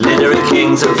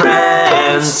Kings and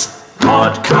Friends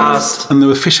podcast. And there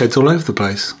were fish heads all over the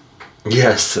place.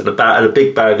 Yes, and a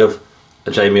big bag of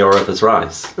Jamie Oliver's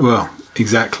rice. Well,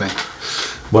 exactly.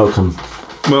 Welcome.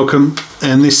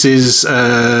 And this is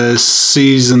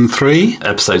season 3.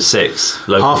 Episode 6.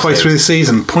 Halfway through the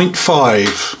season,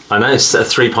 0.5. I know, it's a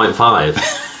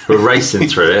 3.5. We're racing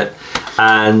through it.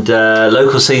 And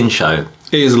local scene show.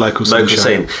 It is a local scene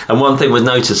show. And one thing we've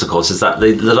noticed, of course, is that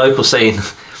the local scene...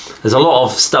 There's a lot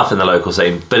of stuff in the local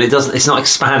scene, but it's not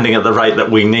expanding at the rate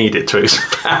that we need it to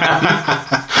expand.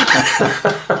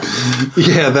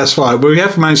 Yeah, that's right. Well, we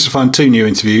have managed to find 2 new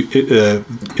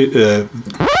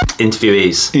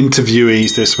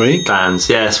interviewees this week. Bands,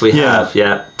 yes, we have.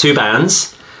 Yeah, 2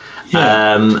 bands.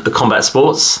 Yeah. Combat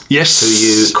Sports. Yes. Who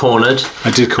you cornered. I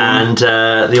did corner. And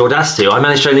the Audacity. I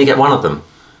managed to only get one of them.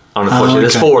 Unfortunately,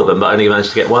 there's 4 of them, but I only managed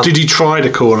to get one. Did you try to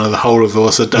corner the whole of the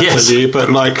Audacity? Yes. But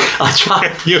like, I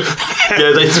tried.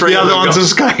 They 3 the other ones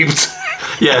escaped.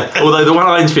 Yeah, although the one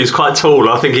I interviewed is quite tall,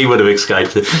 I think he would have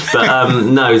escaped it. But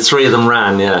no, 3 of them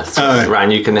ran. Yeah, ran.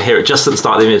 You can hear it just at the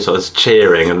start of the image. So I was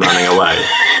cheering and running away.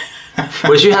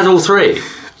 Whereas you had all 3.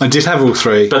 I did have all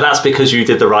 3. But that's because you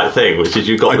did the right thing, which is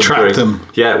you got them. I tracked them.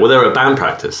 Yeah, well, they were at band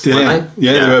practice, weren't they?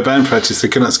 Yeah, they were at band practice. They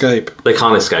couldn't escape. They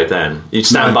can't escape then. You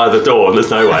stand by the door and there's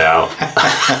no way out.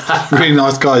 Really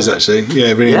nice guys, actually.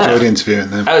 Yeah, really enjoyed interviewing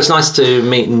them. Oh, it's nice to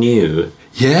meet new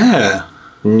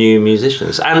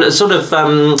musicians. And sort of a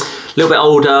little bit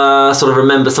older, sort of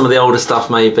remember some of the older stuff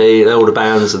maybe, the older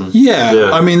bands. And yeah,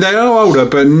 I mean, they are older,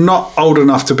 but not old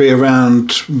enough to be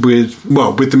around with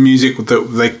the music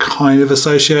that they kind of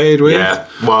associated with. Yeah,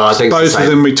 well, I think both of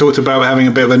them we talked about having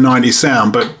a bit of a 90s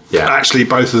sound, but actually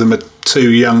both of them are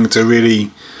too young to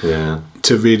really to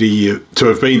have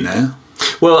been there.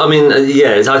 Well, I mean,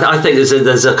 I think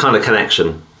there's a kind of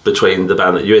connection between the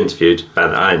band that you interviewed,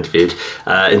 band that I interviewed,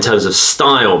 in terms of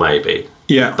style, maybe.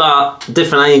 Yeah. But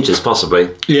different ages, possibly.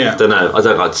 Yeah. I don't know. I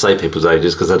don't like to say people's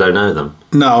ages because I don't know them.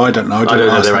 No, I don't know. I don't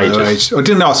know their ages. I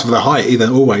didn't ask for their height either,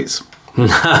 or weights. No,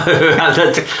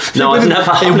 I've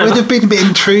never. It would have been a bit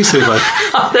intrusive.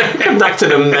 I've never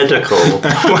conducted a medical.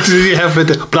 What did you have?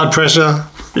 Blood pressure?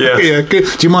 Yeah, good.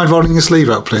 Do you mind rolling your sleeve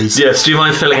up, please? Yes. Do you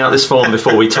mind filling out this form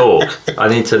before we talk? I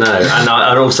need to know. And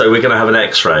also, we're going to have an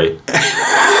X-ray.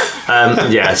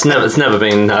 It's never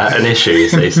been an issue, you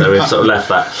see. So we've sort of left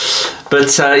that. But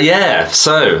so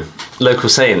local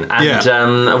scene,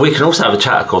 and we can also have a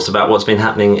chat, of course, about what's been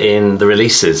happening in the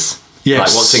releases. Yes.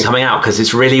 Like what's been coming out, because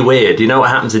it's really weird. You know what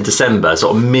happens in December,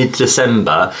 sort of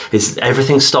mid-December, is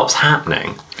everything stops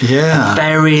happening. Yeah.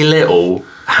 Very little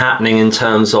happening in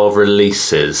terms of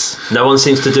releases. No one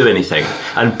seems to do anything,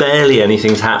 and barely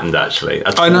anything's happened actually.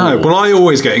 I know. Well, I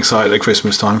always get excited at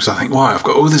Christmas time because I think, wow, I've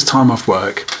got all this time off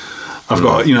work. I've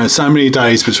got so many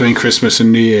days between Christmas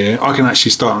and New Year. I can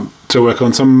actually start to work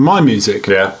on some of my music.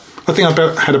 Yeah. I think I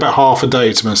had about half a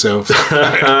day to myself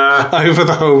over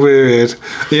the whole period.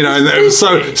 I was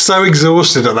so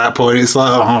exhausted at that point. It's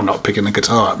like, I'm not picking the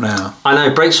guitar up now. I know,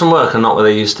 breaks from work are not where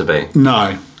they used to be.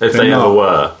 No. If they ever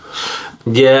were.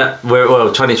 Yeah,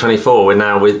 2024.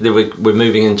 We're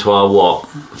moving into our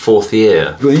 4th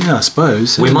year. Well, yeah, I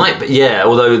suppose. We might,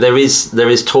 although there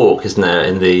is talk, isn't there,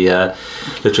 in the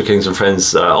Little Kings and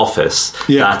Friends office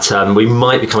that we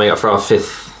might be coming up for our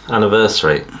 5th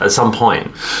anniversary at some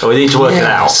point. But we need to work it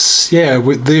out. Yeah,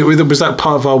 was that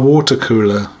part of our water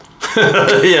cooler?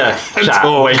 Yeah, chat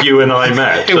where you and I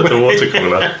met at the water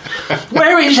cooler.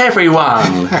 Where is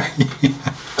everyone?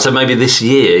 So maybe this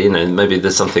year, maybe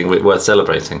there's something worth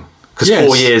celebrating. Because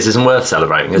 4 years isn't worth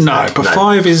celebrating, is it? No, but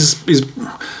 5 is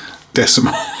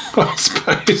decimal, I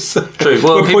suppose. True.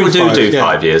 Well, people do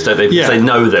 5 years, don't they? Because they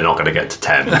know they're not going to get to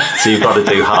 10. So you've got to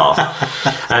do half.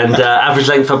 And average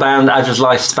length for a band, average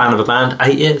lifespan of a band,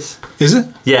 8 years. Is it?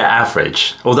 Yeah,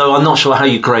 average. Although I'm not sure how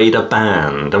you grade a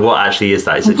band. And what actually is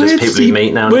that? Is it just people you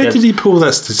meet now and again? Where did he pull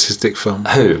that statistic from?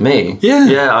 Who, me? Yeah.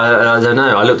 Yeah, I don't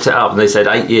know. I looked it up and they said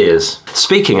 8 years.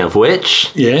 Speaking of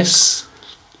which... Yes?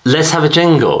 Let's have a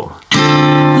jingle.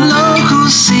 Local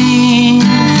scene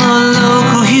for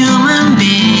local human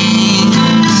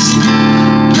beings.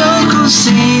 Local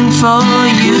scene for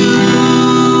you.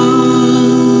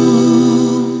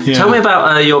 Yeah. Tell me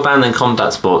about your band in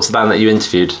Combat Sports, the band that you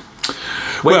interviewed.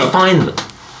 Where did you find them?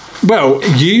 Well,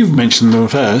 you've mentioned them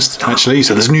first, actually. You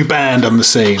said there's a new band on the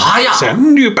scene. Hiya!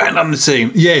 New band on the scene.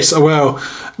 Yes, well,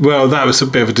 that was a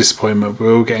bit of a disappointment.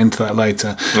 We'll get into that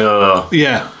later.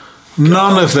 Yeah.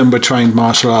 None of them were trained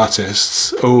martial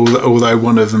artists, although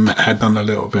one of them had done a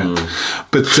little bit.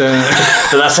 But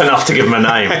that's enough to give them a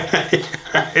name.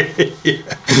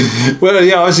 Well,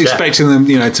 yeah, I was expecting them,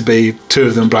 to be two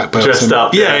of them black belts. Dressed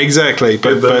up. Yeah, exactly.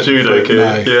 But judo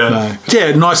kid. No.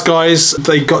 Yeah, nice guys.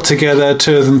 They got together.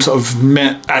 Two of them sort of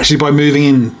met actually by moving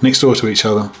in next door to each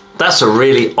other. That's a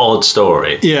really odd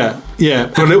story. Yeah.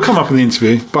 Well, it'll come up in the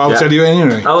interview, but I'll tell you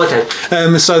anyway. Oh, okay.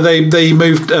 So they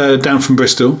moved down from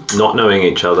Bristol. Not knowing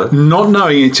each other.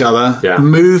 Yeah.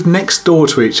 Moved next door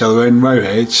to each other in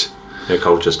Rowhedge. Near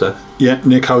Colchester. Yeah,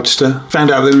 near Colchester. Found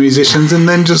out they were musicians and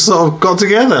then just sort of got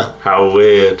together. How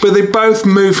weird. But they both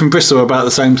moved from Bristol about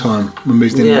the same time and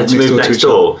moved in to move next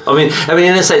door. I mean,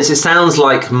 in a sense, it sounds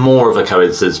like more of a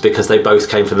coincidence because they both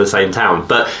came from the same town.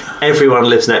 But everyone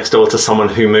lives next door to someone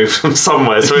who moved from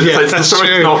somewhere. So in a sense, the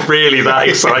story's not really that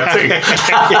exciting.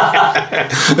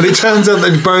 And it turns out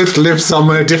they both lived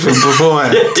somewhere different before.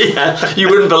 Yeah, you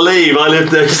wouldn't believe I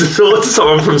lived next door to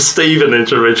someone from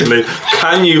Stevenage originally.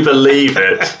 Can you believe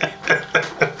it? It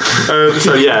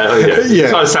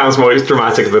kind of sounds more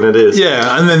dramatic than it is.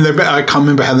 Yeah, and then I can't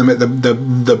remember how they met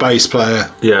the bass player.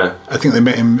 Yeah, I think they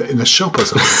met him in a shop or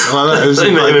something.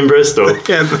 They met him in Bristol.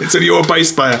 Yeah, they said, "You're a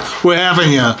bass player. We're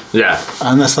having you." Yeah,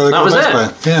 and that's how they got a bass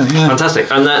player. Yeah,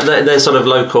 fantastic. And they're sort of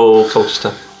local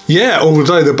Colchester. Yeah,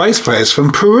 although the bass player's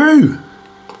from Peru.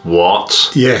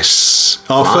 What? Yes.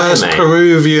 Our first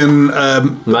Peruvian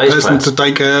person to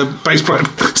take a bass player.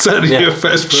 Certainly your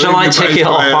first Peruvian. Shall I tick it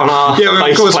off on our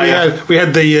of course player? We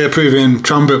had the Peruvian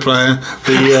trumpet player,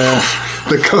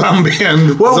 the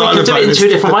Colombian. Well, we could do it in two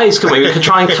different ways, couldn't we? We could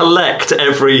try and collect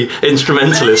every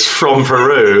instrumentalist from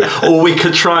Peru, or we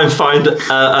could try and find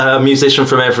a musician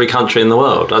from every country in the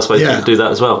world. I suppose we could do that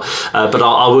as well. But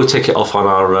I will tick it off on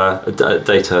our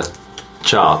data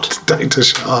chart.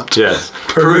 Yes.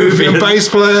 Peruvian bass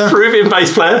player.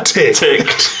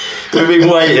 Ticked. We've been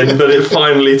waiting, but it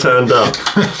finally turned up.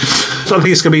 So I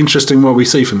think it's going to be interesting what we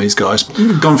see from these guys.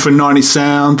 Gone for a 90s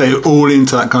sound. They're all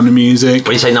into that kind of music.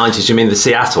 When you say 90s, you mean the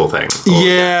Seattle thing?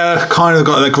 Yeah, kind of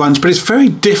got that grunge, but it's very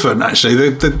different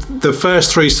actually. The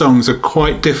first three songs are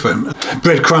quite different.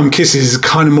 Breadcrumb Kisses is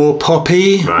kind of more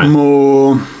poppy,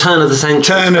 more turn of the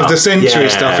century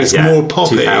stuff. It's more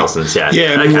poppy. 2000s,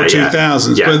 more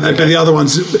 2000s. But the other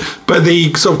ones, but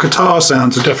the sort of guitar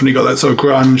sounds have definitely got that sort of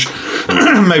grunge,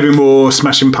 maybe more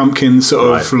Smashing Pumpkins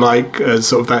sort of like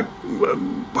sort of that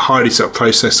highly sort of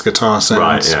processed guitar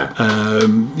sounds. It'd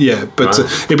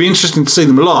be interesting to see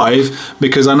them live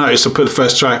because I noticed I put the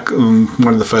first track,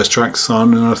 one of the first tracks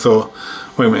on, and I thought,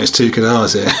 wait a minute, there's two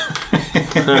guitars here.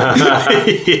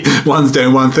 One's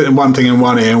doing one thing in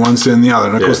one ear and one's doing the other,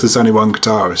 and of course there's only one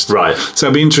guitarist. Right. So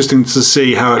it'd be interesting to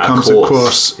see how it comes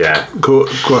across live.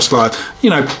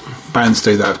 Bands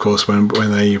do that, of course, when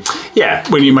you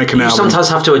make an album. You sometimes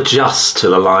have to adjust to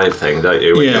the live thing, don't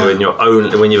you? When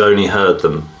you've only heard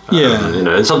them.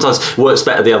 And sometimes it works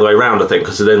better the other way around, I think,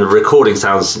 because then the recording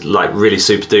sounds like really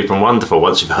super duper and wonderful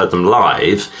once you've heard them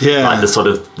live. Yeah. Like the sort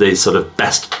of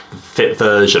best fit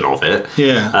version of it.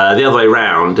 Yeah. The other way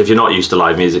around, if you're not used to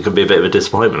live music, it can be a bit of a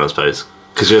disappointment, I suppose.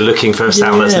 Because you're looking for a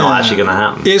sound that's not actually going to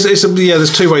happen. There's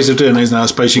two ways of doing it, isn't there? I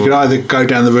suppose you could either go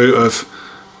down the route of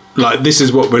like, this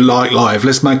is what we're like live.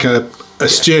 Let's make a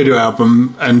studio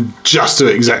album and just do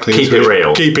it exactly Keep it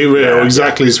real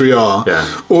exactly as we are. Yeah.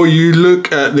 Or you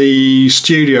look at the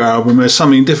studio album as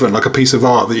something different, like a piece of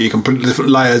art that you can put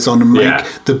different layers on and make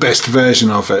the best version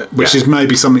of it, which is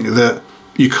maybe something that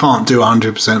you can't do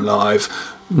 100% live.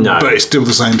 No, but it's still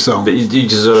the same song. But you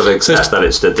just sort of accept that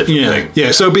it's a different thing.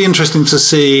 Yeah. So it'll be interesting to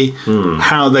see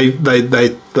how they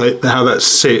how that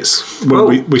sits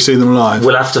when we see them live.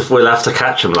 We'll have to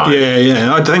catch them live.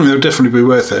 Yeah. I think they'll definitely be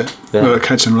worth it. Yeah. We'll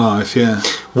catch them live. Yeah.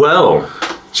 Well,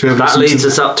 that leads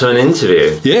us up to an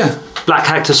interview. Yeah. Black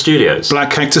Cactus Studios.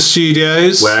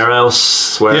 Where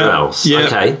else? Yeah.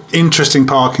 Okay. Interesting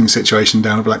parking situation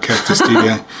down at Black Cactus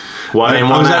Studio. One in,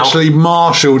 one I was out. actually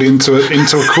marshalled into a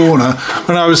corner,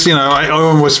 and I was, I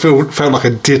almost felt like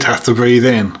I did have to breathe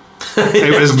in.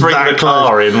 It was bring that the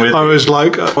car close. in with. I was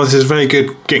like, this is very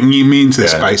good getting me into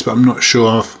this space, but I'm not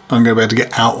sure if I'm going to be able to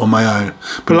get out on my own.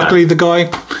 But luckily, the guy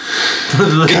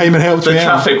came and helped me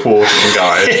out. The traffic warden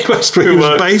guy. He was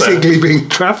basically being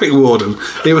traffic warden.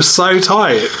 It was so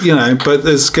tight, But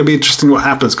it's going to be interesting what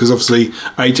happens because obviously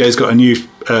AJ's got a new.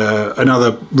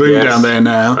 Another room down there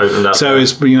now, so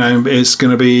it's it's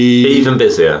going to be even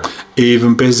busier.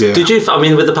 Did you?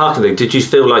 With the parking thing, did you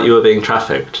feel like you were being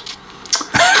trafficked?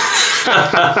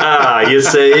 You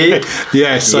see?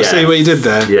 Yes, I see what you did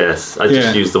there. Yes, I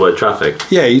just used the word traffic.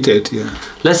 Yeah, you did. Yeah.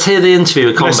 Let's hear the interview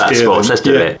with Combat Sports. Let's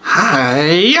do it.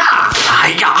 Hiya!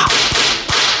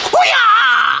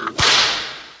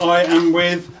 I am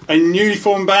with a newly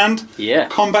formed band,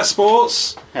 Combat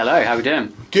Sports. Hello, how are we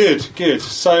doing? Good.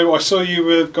 So I saw you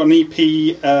have got an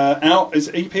EP out. Is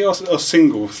it EP or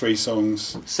single, 3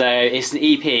 songs? So it's an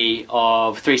EP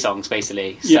of 3 songs,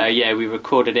 basically. So we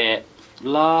recorded it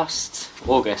last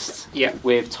August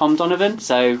with Tom Donovan,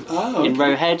 in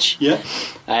Roe Hedge.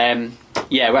 We're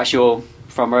actually all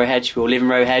from Roe Hedge. We all live in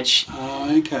Roe Hedge.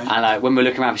 Okay. And when we're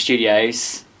looking around for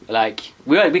studios,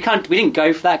 we didn't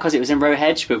go for that because it was in Roe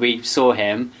Hedge, but we saw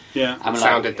him. Yeah, and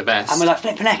sounded the best. And we're like,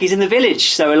 flippin' heck, he's in the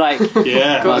village. So we're like, might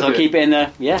as well keep it in the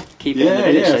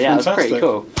village. So that was pretty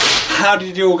cool. How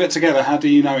did you all get together? How do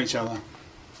you know each other?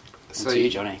 So you,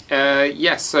 Johnny.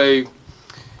 So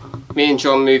me and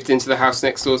John moved into the house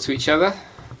next door to each other.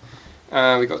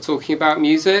 We got talking about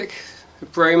music. A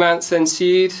bromance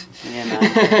ensued.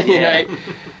 Yeah,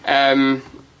 man.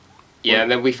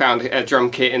 And then we found a drum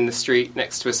kit in the street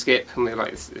next to a skip, and we were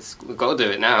like, we've got to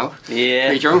do it now. Yeah.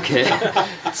 Free drum kit.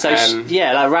 So,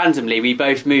 randomly, we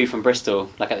both moved from Bristol,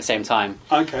 at the same time.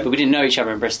 Okay. But we didn't know each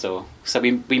other in Bristol. So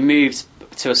we moved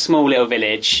to a small little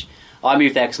village. I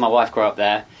moved there because my wife grew up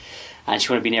there, and she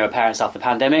wanted to be near her parents after the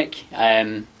pandemic.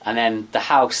 And then the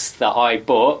house that I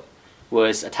bought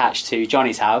was attached to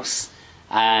Johnny's house.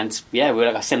 And, we were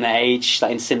a similar age,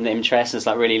 in similar interests, and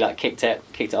it's really kicked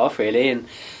it off, really. And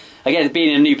again, being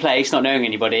in a new place, not knowing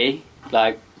anybody,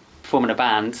 forming a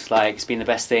band, it's been the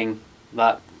best thing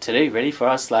to do, really, for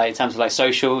us, in terms of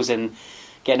socials and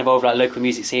getting involved with local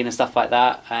music scene and stuff like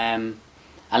that. And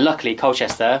luckily,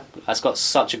 Colchester has got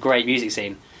such a great music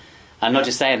scene. And not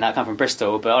just saying that, I come from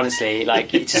Bristol, but honestly,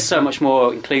 it's just so much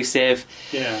more inclusive.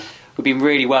 Yeah. We've been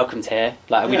really welcomed here,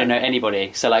 and we don't know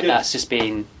anybody. So that's just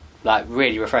been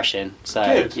really refreshing. So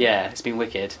it's been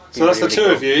wicked. So that's the two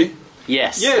of you.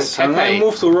 Yes, and I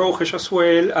moved to Roe Hedge as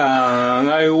well, and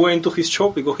I went to his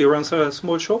shop because he runs a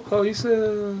small shop. How is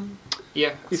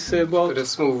it's got a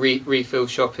small refill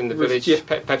shop in the village.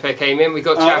 Pepe came in, we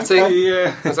got chatting.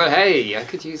 I was like, hey, I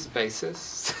could use a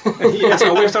bassist.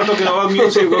 So we started talking about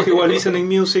music. He was listening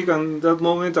music, and that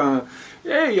moment,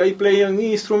 hey, I play an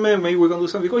instrument. Maybe we can do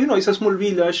something because it's a small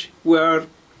village where.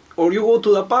 Or you go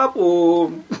to the pub,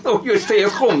 or you stay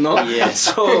at home, no? Yeah.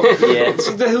 So let's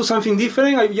do something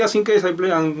different. Just in case I play,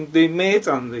 and they met,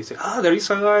 and they say, there is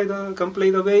a guy that can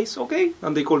play the bass. Okay,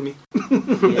 and they call me.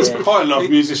 There's quite a lot of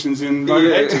musicians in Roe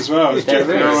Hedge as well. Jeff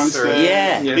Lawrence,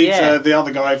 the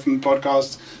other guy from the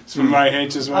podcast is from Roe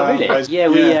Hedge as well. Oh, really? Yeah,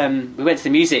 we went to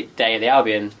the music day at the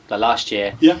Albion last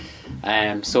year. Yeah.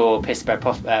 Saw Piss Bread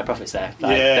Prophets there. They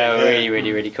were really,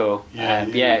 really, really cool.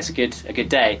 It's a good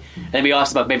day. And then we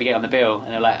asked about maybe getting on the bill,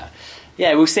 and they're like,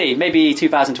 we'll see. Maybe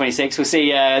 2026. We'll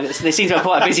see. They seem to have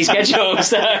quite a busy schedule.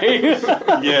 So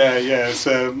it's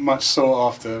much sought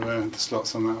after the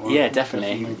slots on that one. Yeah,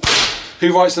 definitely.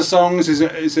 Who writes the songs? Is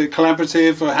it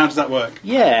collaborative, or how does that work?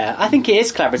 Yeah, I think it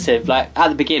is collaborative. At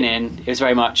the beginning, it was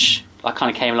very much I kind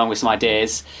of came along with some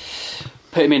ideas,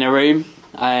 put them in a room.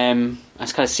 I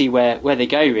just kind of see where they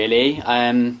go, really.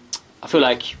 I feel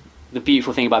like the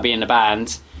beautiful thing about being in a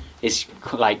band is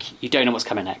you don't know what's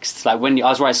coming next. When I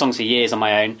was writing songs for years on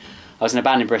my own, I was in a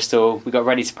band in Bristol, we got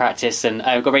ready to practice and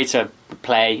got ready to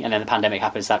play, and then the pandemic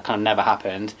happens. That kind of never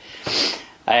happened.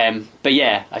 I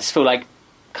just feel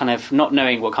kind of not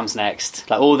knowing what comes next,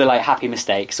 all the happy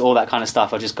mistakes, all that kind of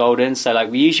stuff are just golden. So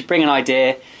we usually bring an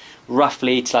idea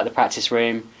roughly to the practice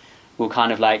room. We'll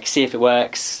kind of see if it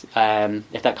works.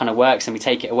 If that kind of works, then we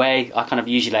take it away. I kind of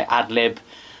usually ad-lib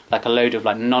a load of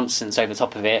nonsense over the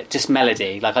top of it, just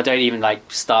melody. I don't even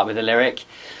start with a lyric,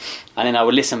 and then I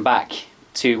will listen back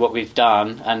to what we've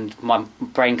done, and my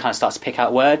brain kind of starts to pick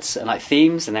out words and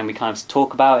themes, and then we kind of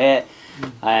talk about it.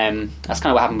 That's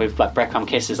kind of what happened with Breadcrumb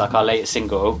Kisses, our latest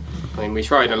single. I mean, we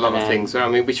tried a lot of things.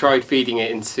 We tried feeding it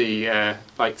into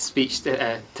speech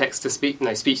to text to speech,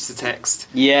 speech to text.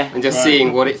 Yeah, and just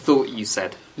seeing what it thought you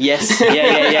said. Yes,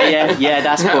 yeah.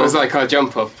 That's that cool. was our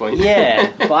jump off point.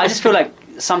 Yeah, but I just feel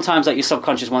sometimes your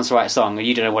subconscious wants to write a song and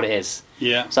you don't know what it is.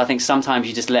 Yeah. So I think sometimes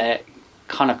you just let it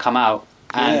kind of come out,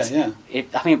 and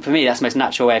I think for me that's the most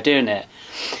natural way of doing it.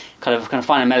 Kind of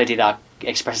find a melody that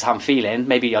expresses how I'm feeling.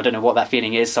 Maybe I don't know what that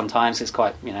feeling is. Sometimes it's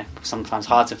quite sometimes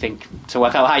hard to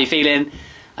work out how you're feeling,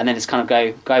 and then just kind of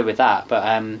go with that.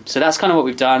 But so that's kind of what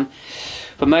we've done.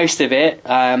 For most of it,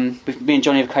 me and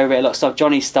Johnny have co-written a lot of stuff.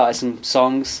 Johnny started some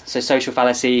songs. So Social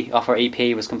Fallacy off our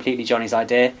EP was completely Johnny's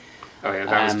idea. Oh yeah,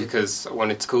 that was because I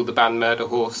wanted to call the band Murder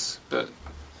Horse, but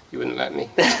you wouldn't let me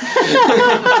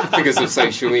because of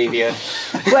social media.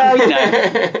 Well,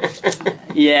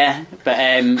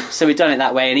 but so we've done it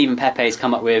that way, and even Pepe's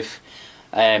come up with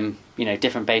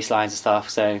different bass lines and stuff.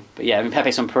 So, but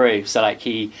Pepe's from Peru, so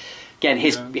he getting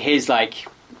his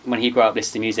when he grew up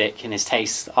listening to music and his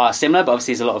tastes are similar, but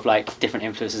obviously there's a lot of like different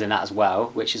influences in that as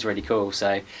well, which is really cool.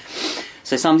 So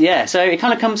it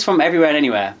kind of comes from everywhere and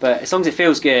anywhere, but as long as it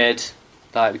feels good,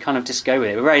 like we kind of just go with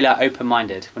it. We're very like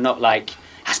open-minded. We're not like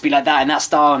has to be like that in that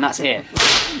style and that's it.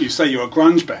 You say you're a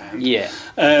grunge band. Yeah.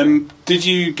 Did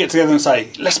you get together and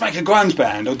say, let's make a grunge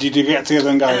band? Or did you get together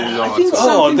and go,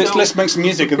 let's make some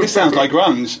music and this sounds like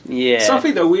grunge? Yeah.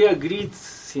 Something that we agreed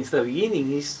since the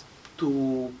beginning is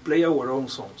to play our own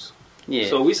songs. Yeah.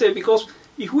 So we say, because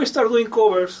if we start doing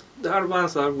covers, there are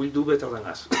bands that will do better than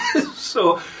us.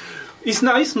 So it's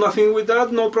nice, nothing with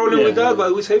that, no problem with that,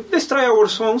 but we say, let's try our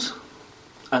songs.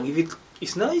 And if it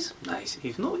is nice.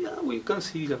 If not, we can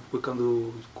see that we can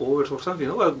do covers or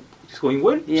something. But it's going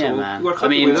well. Yeah, so man. We're happy I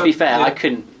mean, with to be that.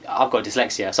 fair, I've got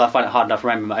dyslexia, so I find it hard enough to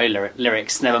remember my own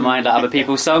lyrics, never mind like other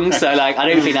people's songs. So like, I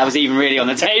don't think that was even really on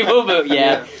the table. But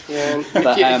yeah.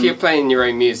 But, if you're playing your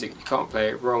own music, you can't play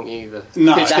it wrong either.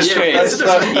 No, that's true.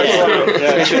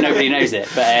 Especially when nobody knows it.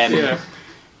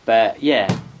 But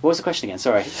yeah. What was the question again?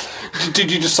 Sorry.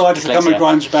 Did you decide to become a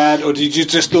grunge band, or did you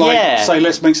just say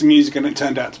let's make some music and it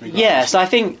turned out to be grunge? Yeah, so I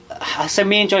think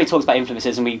me and Johnny talked about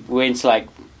influences, and we're into like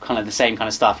kind of the same kind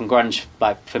of stuff. And grunge,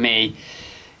 like for me,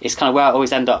 it's kind of where I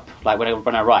always end up, like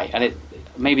when I write. And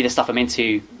maybe the stuff I'm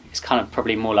into is kind of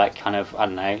probably more like kind of, I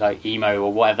don't know, like emo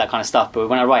or whatever, that kind of stuff. But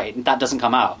when I write, that doesn't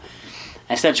come out.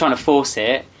 Instead of trying to force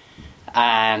it,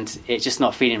 and it's just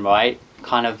not feeling right,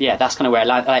 kind of that's kind of where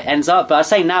it ends up. But I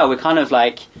say now we're kind of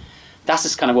like, that's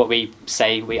just kind of what we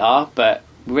say we are, but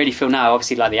we really feel now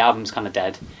obviously like the album's kind of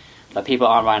dead, like people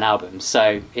aren't writing albums,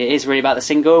 so it is really about the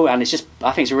single. And it's just,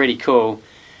 I think it's really cool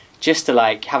just to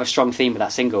like have a strong theme with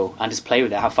that single and just play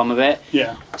with it, have fun with it.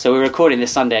 Yeah. So we're recording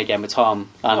this Sunday again with Tom,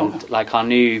 and like our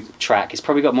new track, it's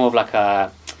probably got more of like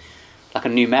a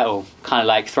new metal kind of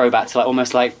like throwback to like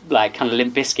almost like kind of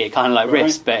Limp Bizkit kind of like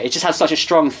riffs, but it just has such a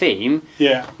strong theme.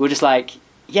 Yeah. We're just like,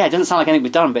 it doesn't sound like anything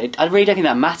we've done, but I really don't think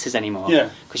that matters anymore. Yeah.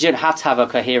 Because you don't have to have a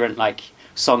coherent like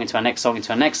song into our next song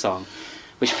into our next song,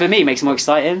 which for me makes it more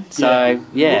exciting. So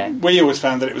we always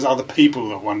found that it was other people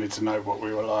that wanted to know what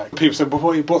we were like. People said,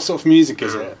 "Well, what sort of music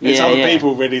is it?" It's other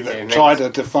people really that try to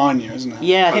define you, isn't it?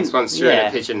 Yeah, I think once you're in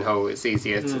a pigeonhole, it's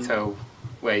easier to tell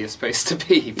where you're supposed to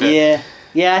be. But I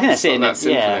think that's it. Not that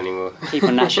simple anymore.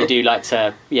 People naturally do like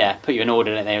to put you in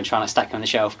order, don't they, and try and stack them on the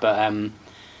shelf, but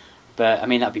I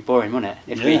mean that'd be boring, wouldn't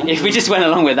it? If we just went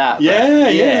along with that.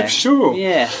 For sure.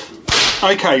 Yeah.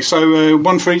 Okay, so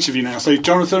one for each of you now. So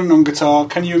Jonathan on guitar.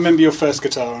 Can you remember your first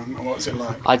guitar and what's it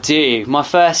like? I do. My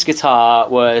first guitar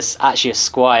was actually a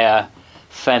Squier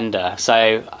Fender.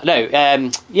 So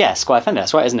Squier Fender.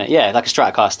 That's right, isn't it? Yeah, like a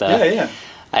Stratocaster. Yeah.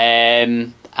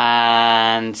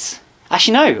 And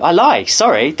actually no, I lie.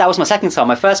 Sorry, that was my second guitar.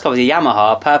 My first car was a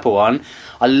Yamaha, purple one.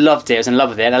 I loved it. I was in love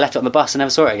with it, and I left it on the bus and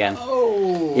never saw it again.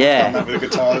 Oh, yeah. I've done that with a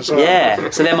guitar as well. Yeah.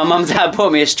 So then my mum and dad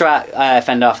bought me a Strat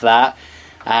Fender after that,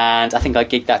 and I think I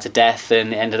gigged that to death,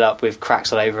 and it ended up with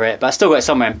cracks all over it. But I still got it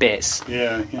somewhere in bits.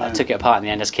 Yeah. I took it apart in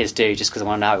the end, as kids do, just because I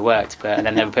wanted to know how it worked, and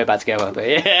then never put it back together. But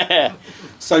yeah.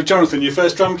 So Jonathan, your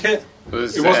first drum kit? It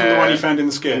wasn't the one you found in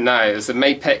the skit? No, it was the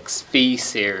Mapex V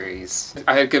series.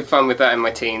 I had good fun with that in my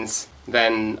teens.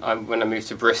 Then when I moved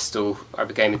to Bristol, I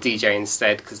became a DJ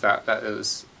instead, because that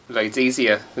was loads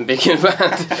easier than being in a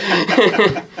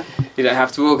band. You don't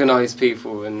have to organise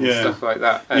people and stuff like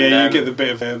that. And, you get the bit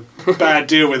of a bad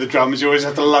deal with the drums. You always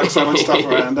have to lug so much stuff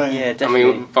around, don't you? Yeah, definitely.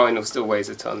 I mean, vinyl still weighs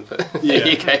a ton, but there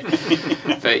you go.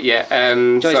 But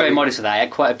Joey's very modest with that. He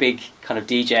had quite a big kind of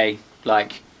DJ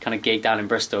kind of gig down in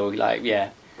Bristol.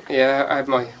 Yeah, I had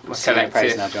my select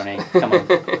praise now, Johnny. Come on.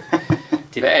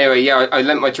 But anyway, I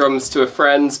lent my drums to a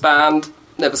friend's band.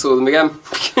 Never saw them again.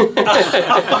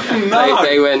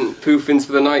 They went poof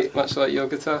into the night, much like your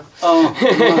guitar. Oh,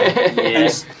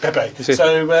 yes. Pepe.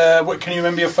 So, what can you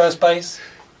remember your first bass?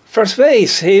 First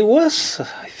bass, it was,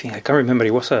 I think, I can't remember,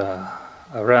 it was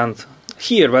around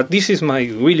here, but this is my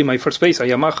first bass, a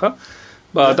Yamaha.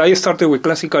 But I started with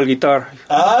classical guitar.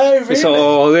 Oh, really?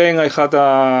 So then I had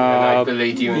I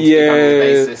bullied you into becoming a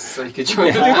bassist so you could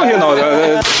join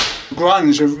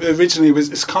grunge originally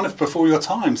it's kind of before your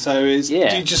time, so did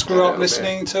you just grow up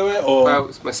listening to it, or? Well,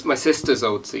 it was my sister's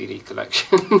old CD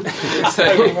collection.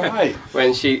 So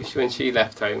when she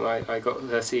left home, I got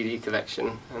her CD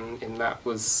collection, and in that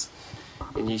was,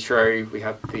 in Utro we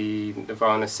had the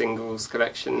Nirvana singles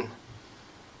collection.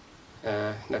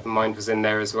 Nevermind was in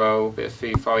there as well, a bit of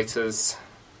Foo Fighters,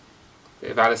 a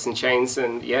bit of Alice in Chains,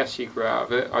 and she grew out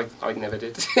of it. I never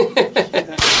did.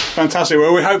 Fantastic.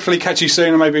 Well, we'll hopefully catch you soon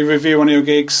and maybe review one of your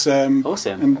gigs.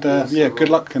 Awesome. And good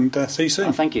luck, and see you soon.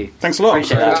 Oh, thank you. Thanks a lot.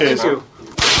 Appreciate that. Cheers. Thank you.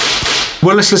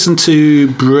 Well, let's listen to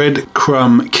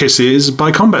Breadcrumb Kisses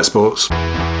by Combat Sports.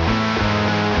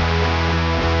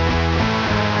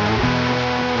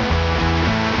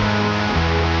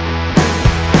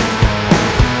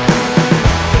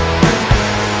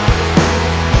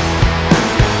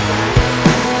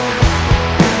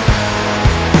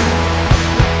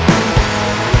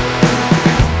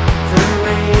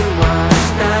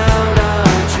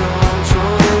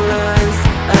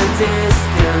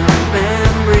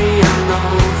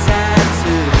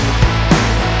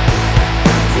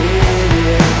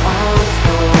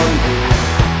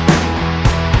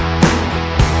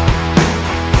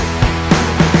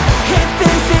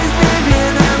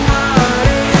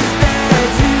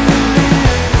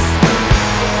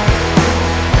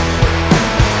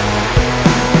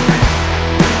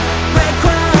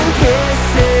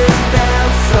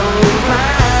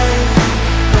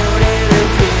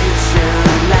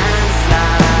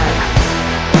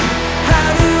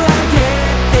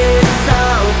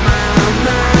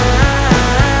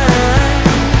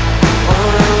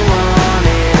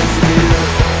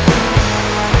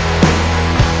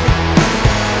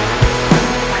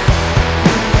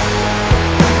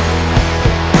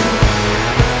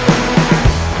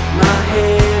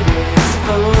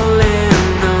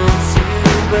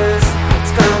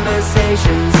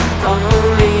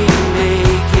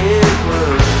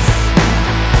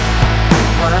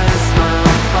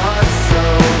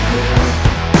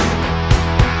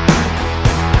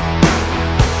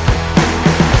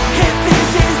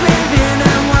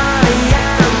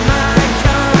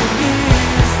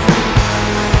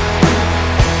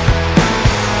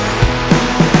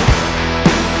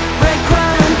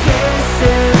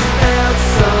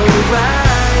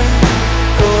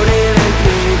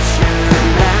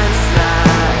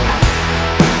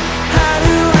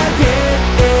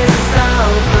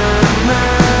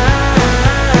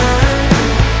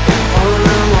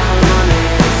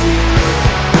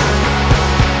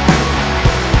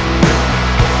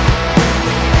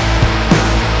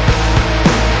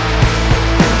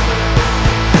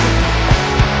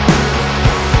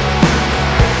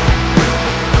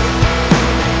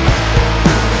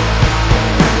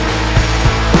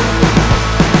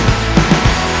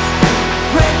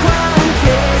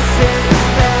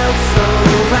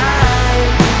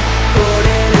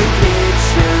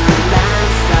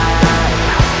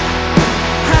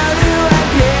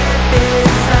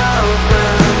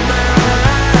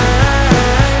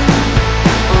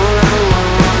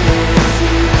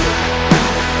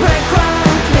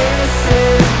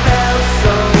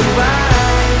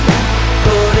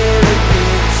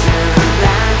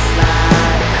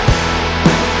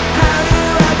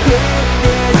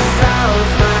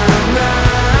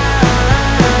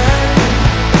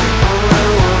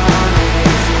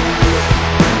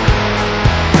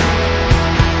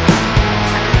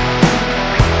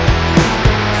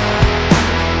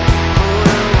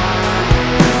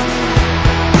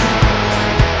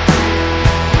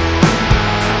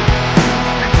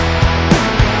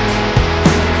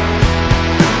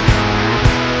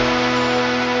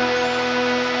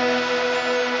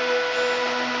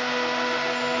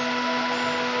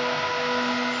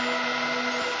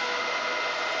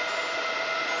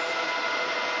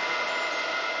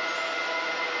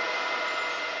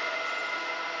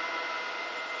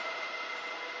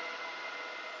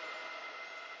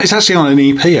 It's actually on an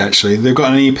EP, actually. They've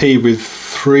got an EP with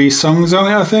 3 songs on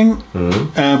it, I think.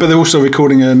 Mm-hmm. But they're also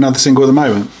recording another single at the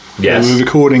moment. Yes. They were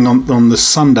recording on the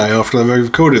Sunday after they've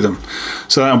recorded them.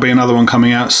 So that'll be another one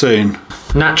coming out soon.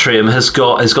 Natrium has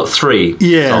got 3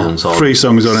 songs on. 3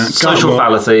 songs on it. Social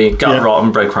Fallacy, Gut Rot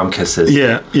and Breadcrumb Kisses.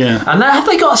 Yeah. And have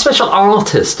they got a special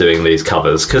artist doing these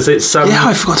covers? Because it's...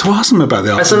 I forgot to ask them about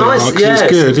the art. It's a nice,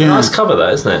 it's good, a nice cover though,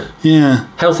 isn't it? Yeah.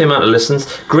 Healthy amount of listens.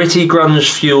 Gritty,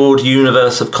 grunge-fueled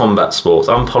universe of combat sports.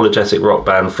 Unapologetic rock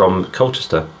band from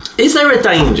Colchester. Is there a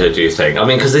danger, do you think? I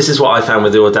mean, because this is what I found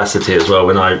with the Audacity as well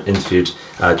when I interviewed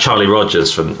Charlie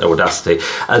Rogers from Audacity.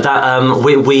 That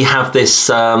we have this...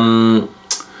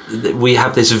 we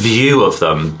have this view of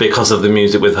them because of the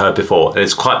music we've heard before, and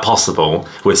it's quite possible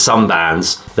with some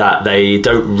bands that they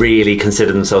don't really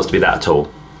consider themselves to be that at all,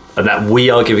 and that we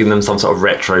are giving them some sort of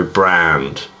retro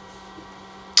brand.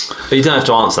 But you don't have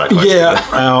to answer that question.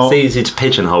 Yeah, it's easy to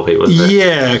pigeonhole people, isn't it?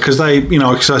 Yeah, because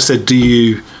because I said, do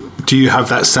you have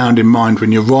that sound in mind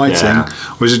when you're writing,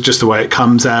 or is it just the way it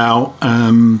comes out?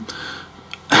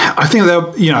 I think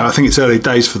I think it's early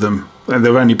days for them, and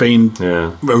they've only been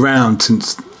around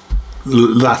since the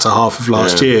latter half of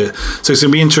last year. So it's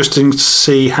going to be interesting to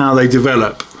see how they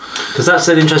develop Because that's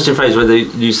an interesting phrase where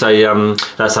you say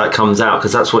that's how it comes out,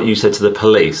 because that's what you said to the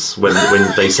police when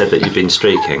they said that you'd been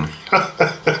streaking.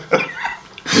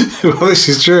 Well, this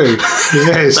is true.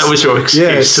 Yes. That was your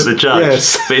excuse to the judge.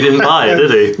 Yes. But he didn't buy it,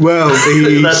 did he? Well,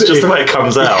 that's just the way it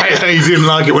comes out. Yeah, he didn't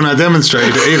like it when I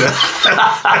demonstrated it either.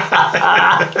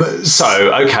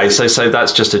 So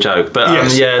that's just a joke. But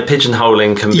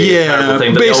pigeonholing can be a terrible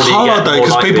thing. But it's hard though,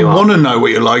 because people want to know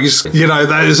what you like.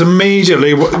 That is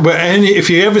immediately. If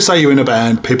you ever say you're in a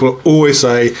band, people always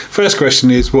say, first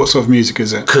question is, what sort of music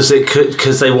is it? Because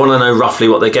they want to know roughly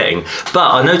what they're getting.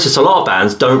 But I noticed a lot of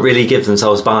bands don't really give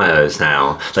themselves bios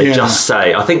now. They just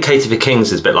say, I think Katie for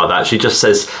Kings is a bit like that. She just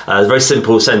says a very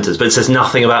simple sentence, but it says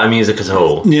nothing about her music at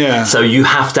all. Yeah. So you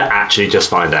have to actually just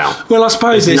find out. Well, I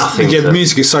suppose the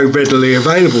music is so readily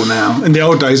available now. In the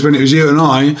old days when it was you and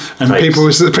I, and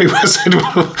people said,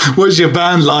 well, what's your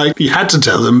band like? You had to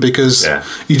tell them because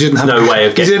you didn't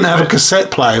have a cassette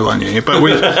player on you. But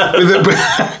with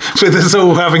us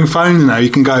all having phones now, you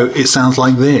can go, it sounds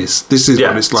like this. This is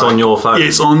what it's like. It's on your phone.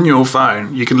 It's on your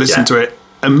phone. You can listen to it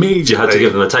immediately. You had to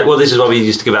give them a tape. Well, this is why we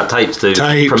used to give out tapes to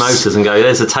promoters and go,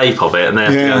 there's a tape of it, and they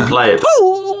have to go and play it.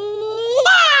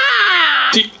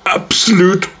 The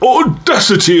absolute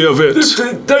audacity of it.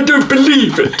 I don't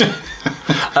believe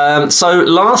it. So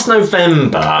last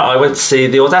November, I went to see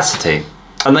the Audacity.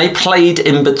 And they played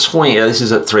in between, this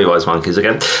is at Three Wise Monkeys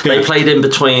again, they played in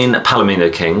between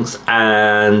Palomino Kings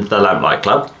and the Lamplight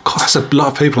Club. God, that's a lot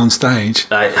of people on stage.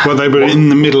 They were in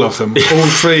the middle of them, all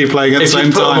three playing at the same time.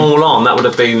 If you put them all on, that would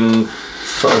have been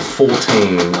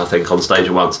 14, I think, on stage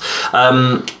at once.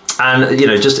 And,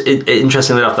 just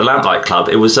interestingly enough, the Lamplight Club,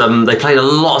 it was they played a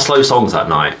lot of slow songs that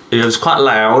night. It was quite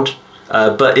loud.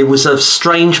 But it was a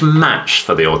strange match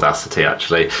for the Audacity,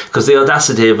 actually, because the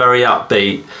Audacity are very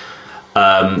upbeat,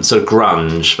 sort of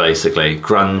grunge, basically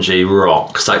grungy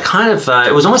rock. So it kind of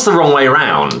it was almost the wrong way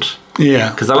round.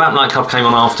 Yeah, because the Lamplight Club came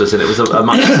on after us, and it was a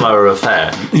much slower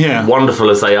affair. Yeah, wonderful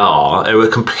as they are, it was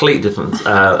a complete different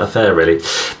affair, really.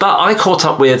 But I caught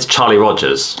up with Charlie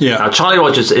Rogers. Yeah, now Charlie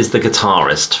Rogers is the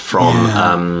guitarist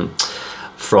from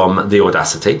the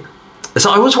Audacity. So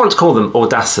I always want to call them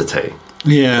Audacity.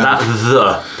 Yeah, that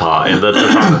the part in the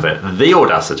front of it, the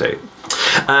Audacity.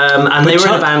 And they were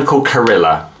in a band called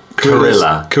Korilla.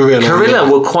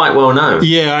 Korilla were quite well known.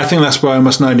 Yeah, I think that's why I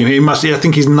must know him. I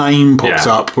think his name pops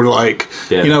up with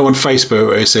on Facebook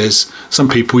where it says some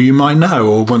people you might know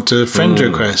or want to friend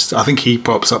request. I think he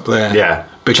pops up there. Yeah.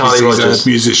 Because Charlie Rogers, a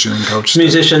musician in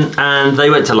Colchester. And they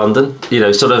went to London,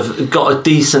 sort of got a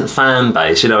decent fan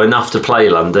base, enough to play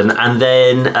London. And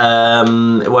then,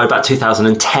 about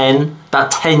 2010, about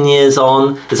 10 years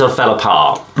on, it sort of fell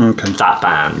apart, that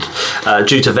band,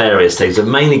 due to various things.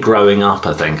 And mainly growing up,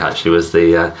 I think, actually, was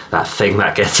that thing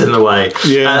that gets in the way.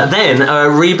 Yeah. Then,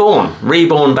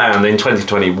 Reborn band in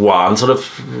 2021, sort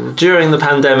of during the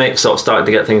pandemic, sort of started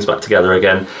to get things back together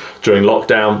again. During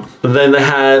lockdown, and then they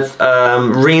have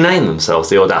renamed themselves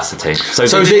the Audacity. So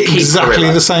is it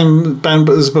exactly the same band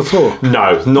as before?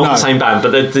 No, not the same band, but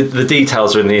the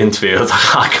details are in the interview.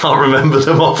 I can't remember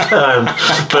them offhand.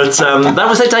 But that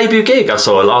was their debut gig I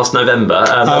saw last November.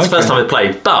 That's the first time they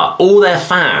played. But all their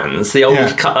fans, the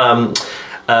old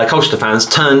Colchester fans,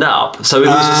 turned up. So it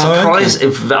was a surprise.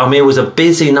 It was a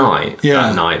busy night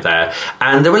that night there.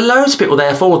 And there were loads of people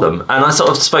there for them. And I sort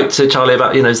of spoke to Charlie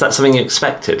about, is that something you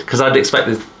expected? Because I'd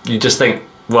expected, you just think,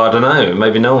 well, I don't know,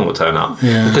 maybe no one will turn up.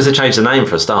 Yeah. Because they changed the name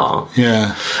for a start.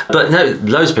 Yeah. But no,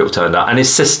 loads of people turned up. And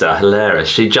his sister, hilarious,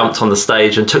 she jumped on the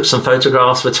stage and took some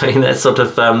photographs between their sort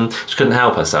of, she couldn't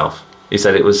help herself. He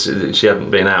said she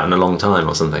hadn't been out in a long time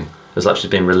or something. It was like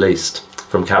she'd been released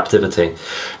from captivity.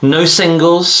 No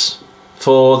singles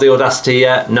for the Audacity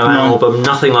yet, no album,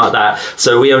 nothing like that.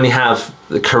 So we only have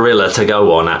the Korilla to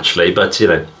go on, actually, but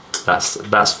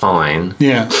that's fine.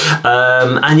 Yeah.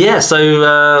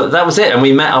 So that was it, and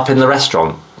we met up in the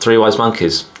restaurant, Three Wise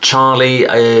Monkeys. Charlie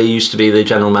used to be the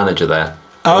general manager there,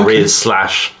 or is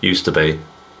 / used to be.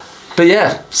 But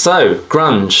so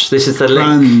grunge. This is the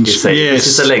link. You see, this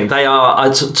is the link. They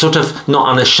are sort of not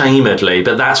unashamedly,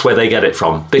 but that's where they get it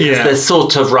from because they're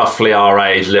sort of roughly our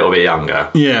age, a little bit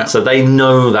younger. Yeah. So they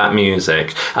know that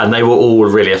music, and they were all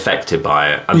really affected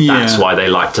by it, and that's why they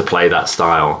like to play that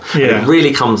style. Yeah. And it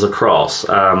really comes across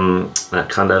that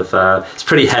kind of. It's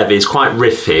pretty heavy. It's quite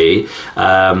riffy,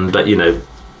 but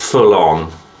full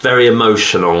on. Very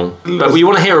emotional, but we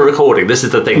want to hear a recording. This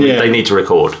is the thing they need to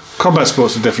record. Combat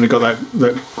Sports have definitely got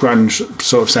that grunge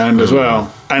sort of sound as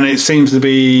well, and it seems to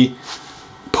be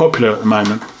popular at the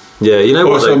moment. Yeah,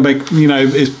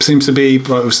 it seems to be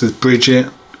like this is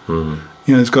Bridget.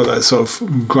 It's got that sort of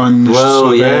grunge.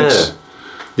 Well, edge.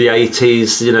 the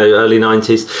 80s, early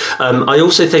 90s. I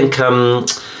also think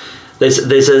there's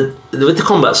with the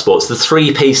combat sports, the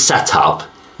 3-piece setup.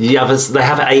 They have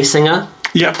a singer.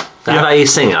 Yep. They have a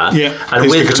singer. Yeah. And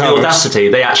with the Audacity,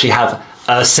 they actually have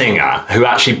a singer who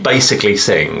actually basally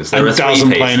sings. And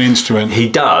doesn't play an instrument. He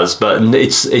does, but he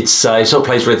sort of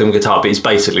plays rhythm guitar, but he's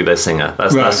basically their singer.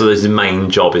 That's what his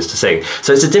main job is, to sing.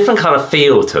 So it's a different kind of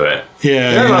feel to it.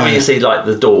 Yeah. When you see like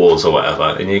the Doors or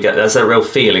whatever, and there's a real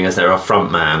feeling as they're a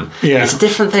front man. Yeah. It's a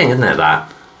different thing, isn't it?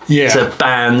 That. Yeah. It's a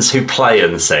bands who play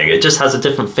and sing. It just has a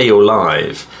different feel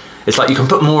live. It's like you can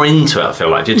put more into it, I feel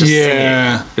like, if you're just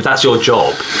singing. If that's your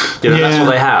job. That's what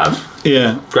they have.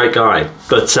 Yeah. Great guy.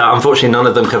 But unfortunately, none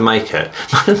of them can make it.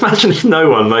 Imagine if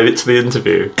no one made it to the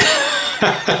interview.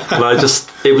 And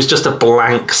it was just a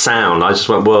blank sound. I just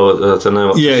went, well, I don't know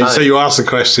what to say. So you ask the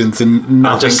questions and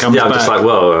nothing comes back. I'm just like,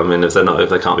 well, I mean, if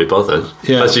they can't be bothered.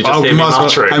 Yeah. Unless you just hear me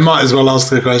muttering. I might as well ask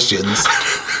the questions.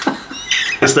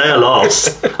 It's their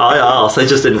loss. I asked, they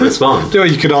just didn't respond.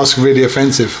 You could ask really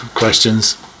offensive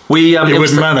questions. It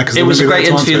wouldn't matter, 'cause it was a great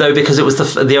interview answer. though, because it was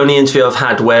the only interview I've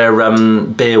had where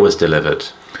beer was delivered.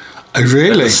 Oh,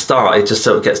 really? At the start, it just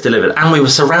sort of gets delivered, and we were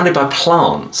surrounded by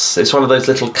plants. It's one of those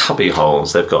little cubby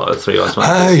holes they've got at 3 Eyes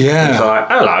Monkey. Oh, yeah. It's like,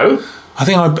 hello. I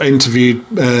think I interviewed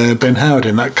Ben Howard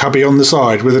in that cubby on the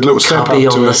side with a little step up to it. Cubby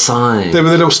on the side. There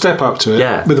was a little step up to it.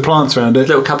 Yeah. With the plants around it.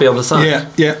 Little cubby on the side.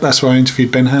 Yeah. That's where I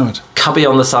interviewed Ben Howard. Cubby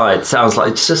on the side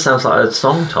it just sounds like a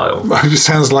song title. It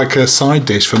sounds like a side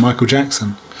dish for Michael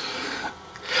Jackson.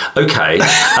 Okay.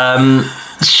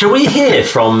 Shall we hear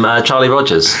from Charlie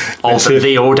Rogers of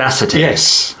the Audacity?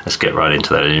 Yes. Let's get right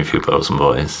into that interview, girls and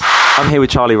boys. I'm here with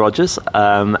Charlie Rogers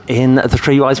in the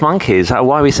 3 Wise Monkeys.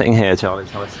 Why are we sitting here, Charlie?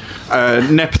 Tell us.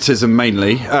 Nepotism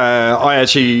mainly. I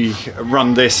actually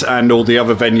run this and all the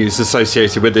other venues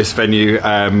associated with this venue.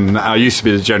 I used to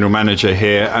be the general manager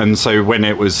here, and so when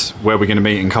it was where we're going to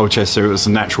meet in Colchester, it was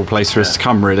a natural place for us to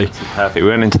come, really. Perfect. We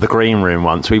went into the green room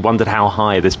once. We wondered how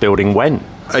high this building went.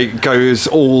 It goes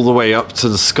all the way up to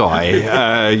the sky.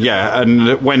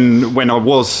 And when I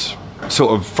was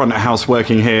sort of front of house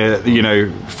working here,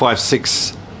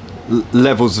 5-6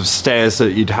 levels of stairs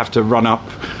that you'd have to run up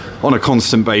on a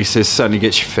constant basis certainly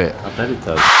gets you fit. I bet it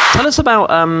does. Tell us about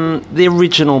the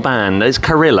original band. It's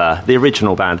Korilla, the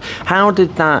original band. How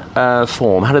did that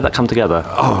form? How did that come together?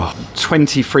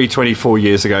 23, 24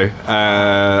 years ago.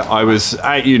 I was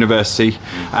at university,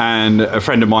 and a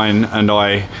friend of mine and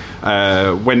I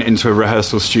went into a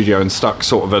rehearsal studio and stuck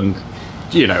sort of a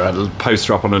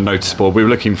poster up on a notice board. We were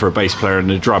looking for a bass player and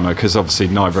a drummer, because obviously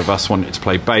neither of us wanted to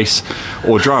play bass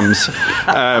or drums.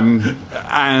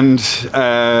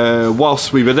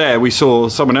 Whilst we were there, we saw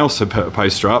someone else had put a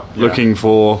poster up looking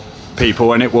for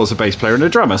people, and it was a bass player and a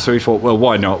drummer. So we thought, well,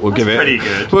 why not? We'll give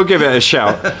it a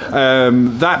shout.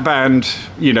 That band,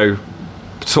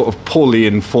 sort of poorly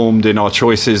informed in our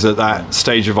choices at that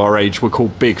stage of our age, were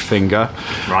called Big Finger.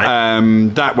 Right.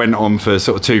 That went on for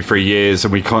sort of 2-3 years,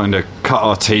 and we kind of cut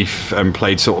our teeth and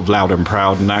played sort of Loud and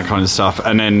Proud and that kind of stuff,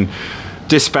 and then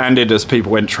disbanded as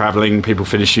people went travelling, people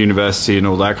finished university and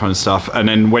all that kind of stuff. And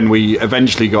then when we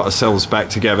eventually got ourselves back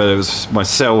together, there was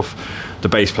myself, the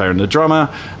bass player and the drummer,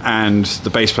 and the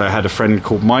bass player had a friend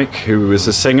called Mike who was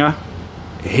a singer.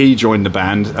 He joined the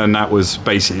band, and that was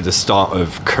basically the start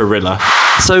of Korilla.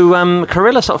 So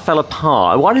Korilla sort of fell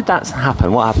apart. Why did that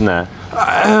happen? What happened there?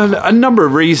 A number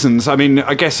of reasons. I mean,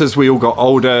 I guess as we all got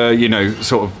older,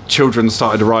 sort of children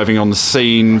started arriving on the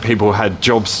scene, people had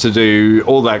jobs to do,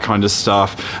 all that kind of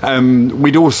stuff.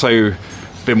 We'd also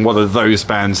been one of those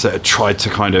bands that had tried to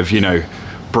kind of,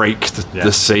 break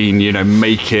the scene,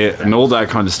 make it and all that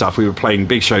kind of stuff. We were playing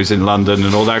big shows in London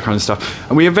and all that kind of stuff.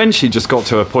 And we eventually just got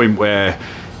to a point where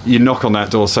you knock on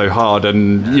that door so hard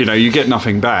and, you get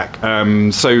nothing back.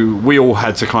 So we all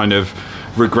had to kind of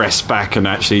regress back and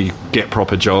actually get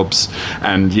proper jobs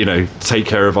and, take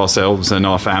care of ourselves and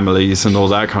our families and all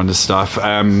that kind of stuff.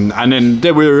 And then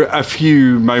there were a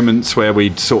few moments where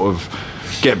we'd sort of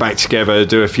get back together,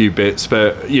 do a few bits,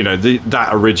 but, that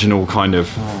original kind of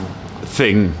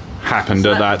thing happened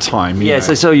at that time.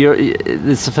 So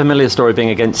it's a familiar story being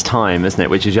against time, isn't it?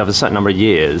 Which is you have a certain number of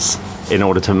years in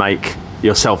order to make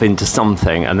yourself into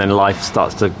something, and then life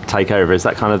starts to take over. Is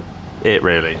that kind of it,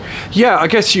 really? Yeah, I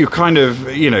guess you kind of,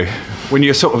 when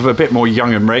you're sort of a bit more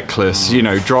young and reckless,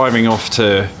 driving off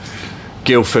to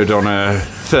Guildford on a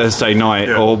Thursday night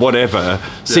or whatever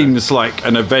seems like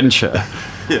an adventure.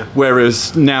 Yeah.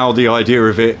 Whereas now the idea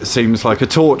of it seems like a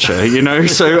torture,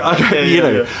 So but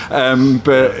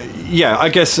I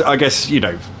guess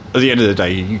at the end of the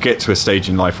day, you get to a stage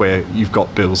in life where you've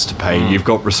got bills to pay, you've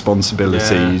got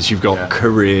responsibilities, you've got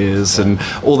careers and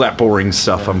all that boring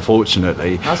stuff,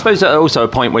 unfortunately. I suppose also a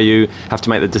point where you have to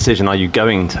make the decision, are you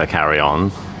going to carry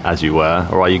on as you were,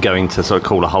 or are you going to sort of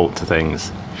call a halt to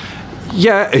things?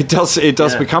 Yeah, it does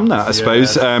become that, I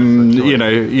suppose.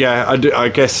 I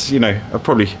guess, I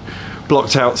probably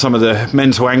blocked out some of the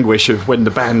mental anguish of when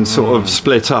the band sort of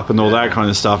split up and all that kind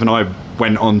of stuff, and I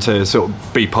went on to sort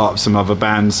of be part of some other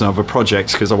bands and other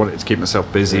projects because I wanted to keep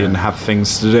myself busy and have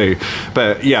things to do.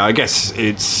 But yeah, I guess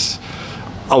it's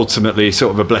ultimately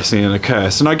sort of a blessing and a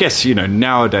curse. And I guess,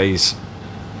 nowadays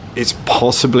it's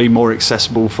possibly more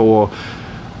accessible for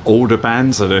older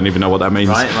bands, I don't even know what that means,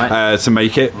 to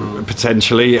make it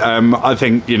potentially. I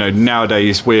think,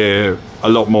 nowadays we're a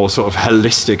lot more sort of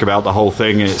holistic about the whole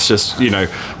thing. It's just,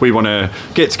 we want to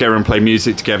get together and play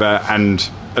music together and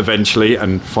eventually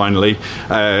and finally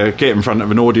get in front of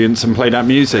an audience and play that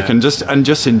music and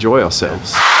just enjoy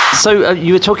ourselves. So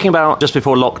you were talking about just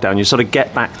before lockdown, you sort of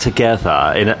get back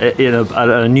together in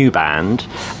a new band.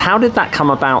 How did that come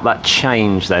about, that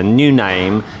change then? New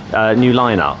name, new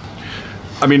lineup?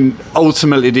 I mean,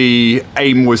 ultimately the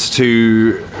aim was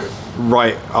to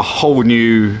write a whole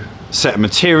new set of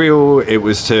material. It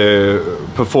was to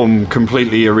perform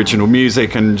completely original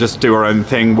music and just do our own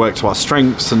thing, work to our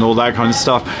strengths and all that kind of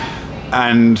stuff.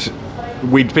 And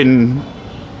we'd been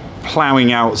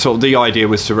ploughing out, sort of the idea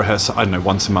was to rehearse,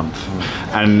 once a month.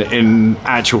 And in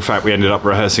actual fact, we ended up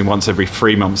rehearsing once every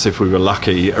 3 months if we were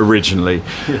lucky originally.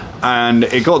 And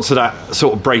it got to that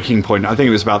sort of breaking point. I think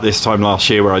it was about this time last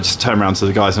year where I just turned around to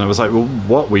the guys and I was like, well,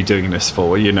 what are we doing this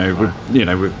for? We're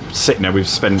sitting there, we've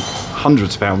spent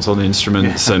hundreds of pounds on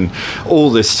instruments and all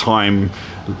this time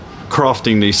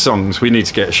crafting these songs. We need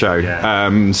to get a show.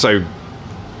 So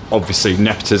obviously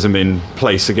nepotism in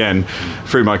place again.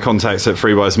 Through my contacts at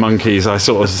Three Wise Monkeys, I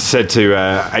sort of said to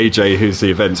AJ, who's the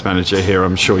events manager here,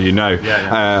 I'm sure you know,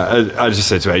 I just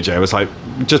said to AJ, I was like,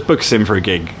 just book us in for a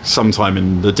gig sometime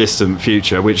in the distant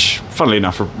future, which funnily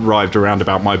enough arrived around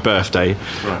about my birthday.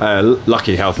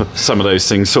 Lucky how some of those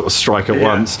things sort of strike at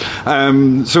once.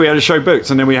 So we had a show booked,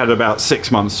 and then we had about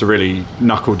 6 months to really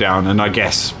knuckle down, and I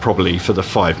guess probably for the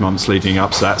 5 months leading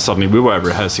up to that, suddenly we were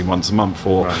rehearsing once a month,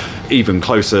 or even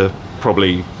closer,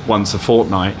 probably once a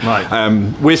fortnight.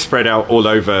 We're spread out all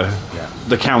over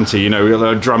the county,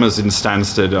 our drummers in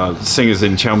Stansted, singers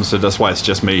in Chelmsford. That's why it's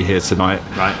just me here tonight.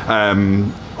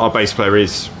 Our bass player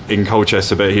is in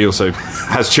Colchester, but he also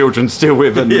has children to deal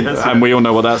with, and we all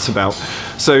know what that's about.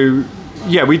 So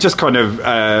yeah, we just kind of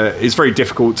it's very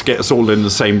difficult to get us all in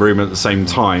the same room at the same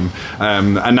time,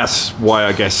 and that's why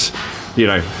I guess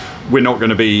we're not going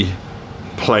to be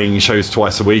playing shows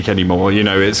twice a week anymore.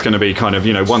 It's going to be kind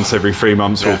of once every 3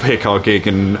 months we'll pick our gig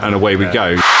and away we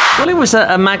go. Well, it was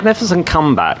a magnificent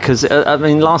comeback because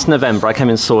last November I came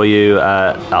and saw you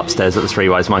upstairs at the Three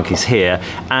Wise Monkeys here,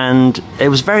 and it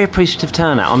was very appreciative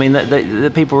turnout. I mean,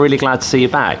 the people were really glad to see you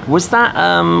back. Was that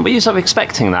were you sort of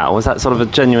expecting that, or was that sort of a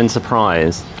genuine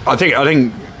surprise? I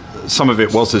think some of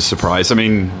it was a surprise. I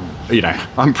mean,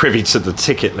 I'm privy to the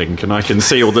ticket link and I can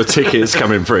see all the tickets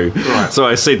coming through. So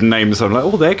I see the names, I'm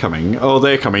like, they're coming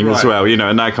as well,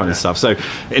 and that kind of stuff. So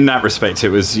in that respect, it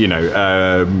was,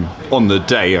 on the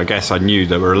day, I guess I knew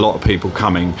there were a lot of people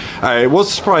coming. It was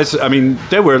a surprise. I mean,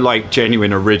 there were like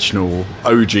genuine original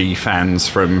OG fans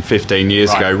from 15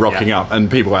 years ago rocking up,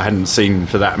 and people I hadn't seen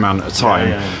for that amount of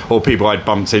time, or people I'd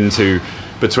bumped into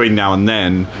between now and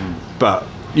then. But,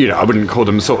 I wouldn't call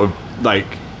them sort of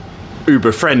like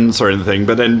uber friends or anything,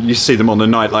 but then you see them on a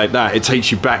night like that, it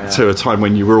takes you back to a time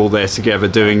when you were all there together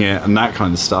doing it and that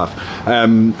kind of stuff.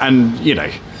 And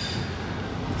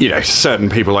certain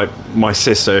people like my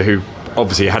sister, who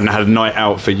obviously hadn't had a night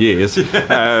out for years,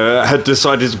 had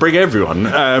decided to bring everyone,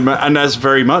 and that's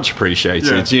very much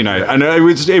appreciated. And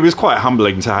it was quite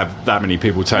humbling to have that many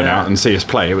people turn out and see us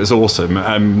play. It was awesome.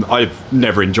 I've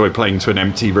never enjoyed playing to an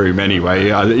empty room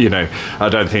anyway. I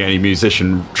don't think any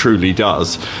musician truly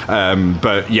does.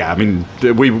 But yeah, I mean,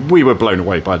 we were blown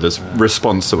away by the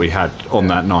response that we had on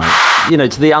that night.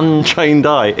 To the untrained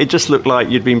eye, it just looked like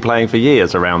you'd been playing for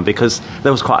years around, because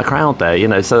there was quite a crowd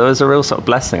there, so there was a real sort of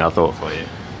blessing, I thought, for you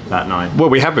that night. Well,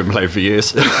 we have been playing for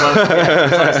years.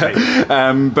 Precisely.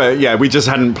 But yeah, we just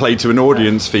hadn't played to an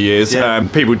audience for years.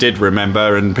 People did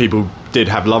remember, and people did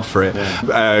have love for it.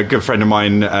 A good friend of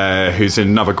mine who's in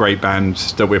another great band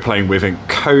that we're playing with in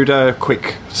Coda,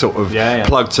 quick sort of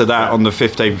plug to that on the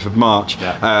 15th of March,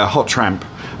 Hot Tramp.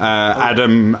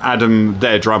 Adam,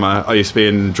 their drummer, I used to be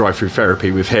in drive-through therapy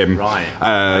with him,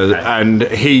 and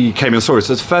he came and saw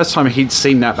us. It's the first time he'd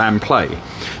seen that band play,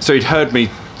 so he'd heard me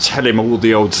tell him all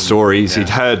the old stories. He'd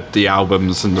heard the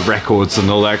albums and the records and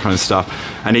all that kind of stuff.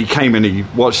 And he came and he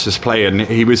watched us play, and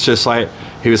he was like,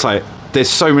 there's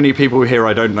so many people here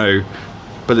I don't know,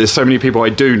 but there's so many people I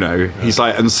do know. He's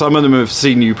like, and some of them have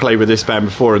seen you play with this band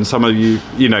before, and some of you,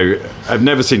 have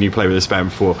never seen you play with this band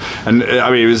before. And I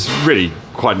mean, it was really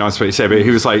quite nice what he said, but he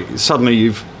was like, suddenly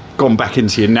you've gone back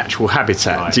into your natural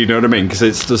habitat. Right. Do you know what I mean? Because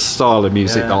it's the style of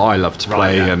music that I love to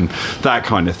play and that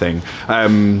kind of thing.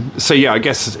 So yeah, I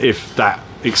guess if that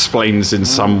explains in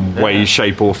some way,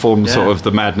 shape or form sort of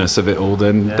the madness of it all,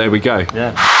 then there we go.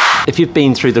 If you've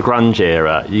been through the grunge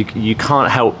era, you can't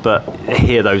help but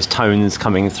hear those tones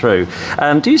coming through.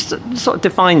 Do you sort of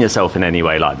define yourself in any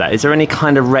way like that? Is there any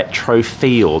kind of retro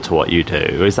feel to what you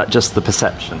do, or is that just the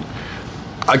perception?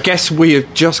 I guess we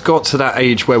have just got to that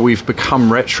age where we've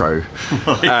become retro.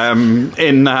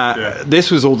 In that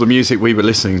this was all the music we were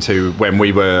listening to when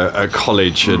we were at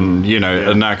college and,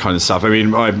 and that kind of stuff. I mean,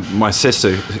 my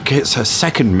sister gets her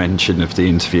second mention of the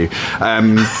interview.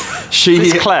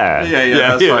 She's Claire.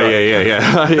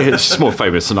 Yeah. She's more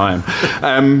famous than I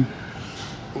am.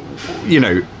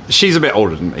 She's a bit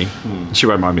older than me. She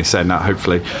won't mind me saying that,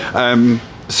 hopefully.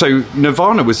 So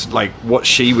Nirvana was like what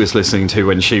she was listening to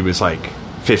when she was like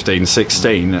 15,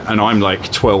 16, and I'm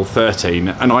like 12, 13,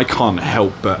 and I can't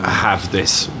help but have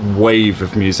this wave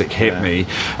of music hit me.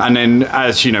 And then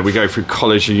as we go through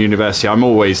college and university, I'm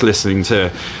always listening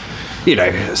to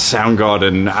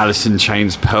Soundgarden, Alice in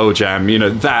Chains, Pearl Jam,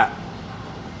 that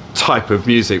type of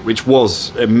music, which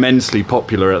was immensely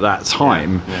popular at that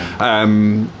time.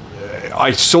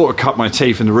 I sort of cut my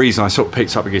teeth, and the reason I sort of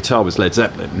picked up a guitar was Led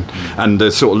Zeppelin, and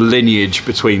the sort of lineage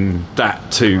between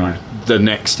that to the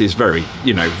next is very,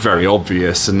 very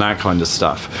obvious and that kind of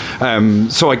stuff.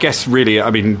 So I guess really, I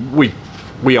mean,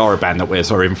 we are a band that wears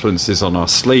our influences on our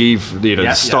sleeve.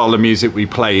 The style of music we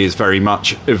play is very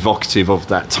much evocative of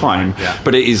that time,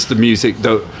 but it is the music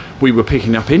that we were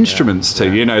picking up instruments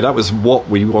to. That was what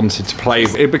we wanted to play.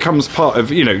 It becomes part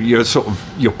of your sort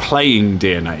of your playing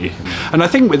DNA. And I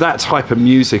think with that type of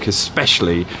music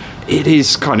especially, it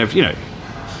is kind of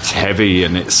it's heavy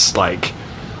and it's like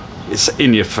it's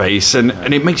in your face and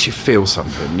it makes you feel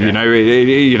something.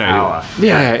 Power.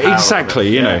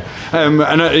 Exactly. I'm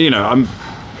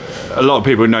a lot of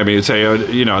people who know me would say I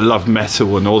love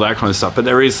metal and all that kind of stuff, but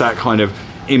there is that kind of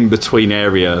in between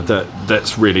area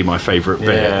that's really my favourite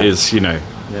bit is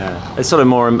it's sort of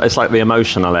more, it's like the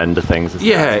emotional end of things.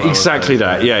 Exactly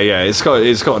that. It's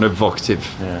got an evocative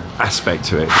aspect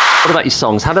to it. What about your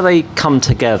songs? How do they come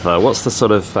together? What's the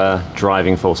sort of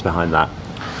driving force behind that?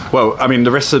 Well, I mean,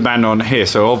 the rest of the band aren't here,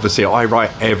 so obviously I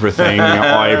write everything,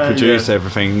 I produce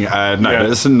everything.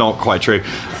 That's not quite true.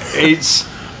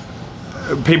 It's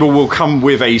people will come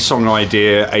with a song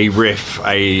idea, a riff,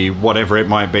 a whatever it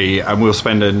might be, and we'll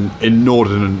spend an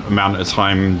inordinate amount of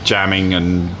time jamming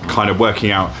and kind of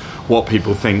working out what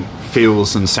people think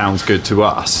feels and sounds good to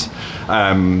us.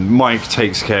 Mike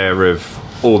takes care of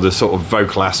all the sort of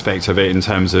vocal aspect of it in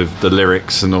terms of the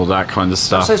lyrics and all that kind of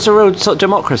stuff. So it's a real sort of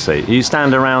democracy. You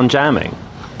stand around jamming.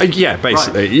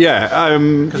 Basically,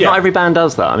 Because not every band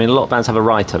does that. I mean, a lot of bands have a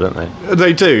writer, don't they?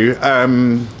 They do.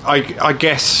 I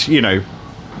guess,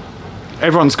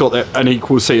 everyone's got an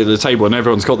equal seat at the table and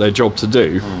everyone's got their job to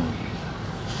do.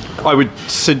 I would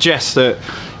suggest that,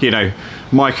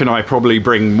 Mike and I probably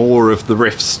bring more of the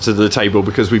riffs to the table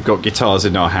because we've got guitars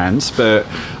in our hands, but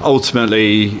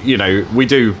ultimately, we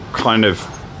do kind of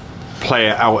play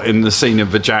it out in the scene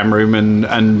of the jam room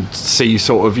and see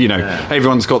sort of,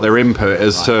 everyone's got their input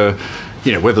as to,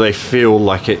 whether they feel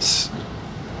like it's,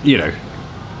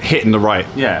 hitting the right...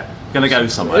 Going to go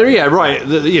somewhere.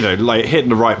 Like hitting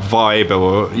the right vibe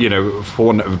or, for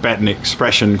want of a better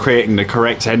expression, creating the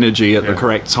correct energy at the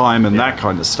correct time and that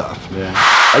kind of stuff.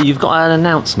 You've got an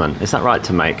announcement, is that right,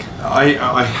 to make?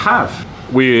 I have.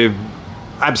 We're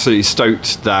absolutely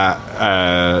stoked that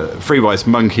Freewise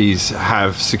Monkeys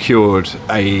have secured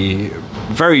a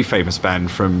very famous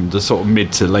band from the sort of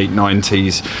mid to late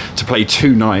 90s to play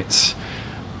 2 nights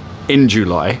in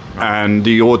July, and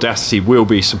the Audacity will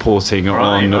be supporting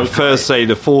on Thursday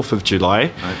the 4th of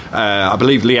July. I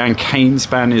believe Leanne Kane's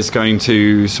band is going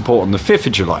to support on the 5th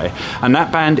of July, and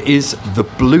that band is the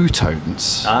Blue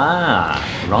Tones.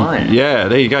 Yeah,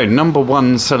 there you go.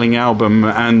 #1 selling album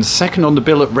and second on the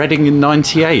bill at Reading in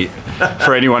 98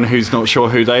 for anyone who's not sure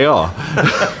who they are.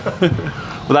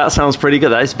 Well, that sounds pretty good.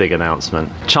 That is a big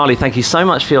announcement. Charlie, thank you so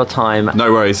much for your time.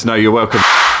 No worries. No, you're welcome.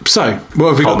 So, what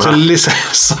have we got to listen?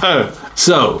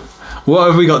 So, what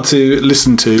have we got to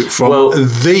listen to from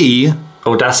the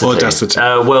Audacity.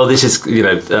 Well, this is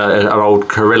an old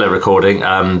Korilla recording,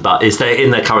 but it's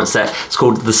in their current set. It's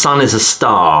called "The Sun Is a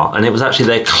Star," and it was actually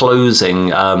their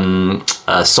closing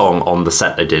song on the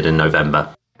set they did in November.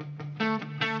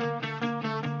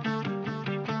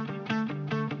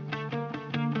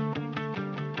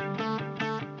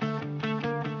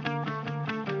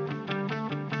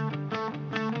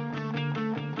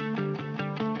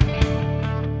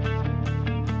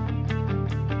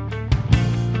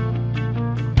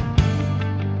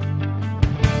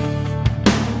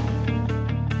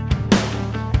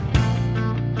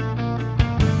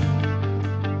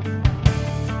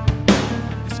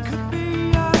 This could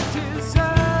be our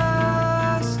desire.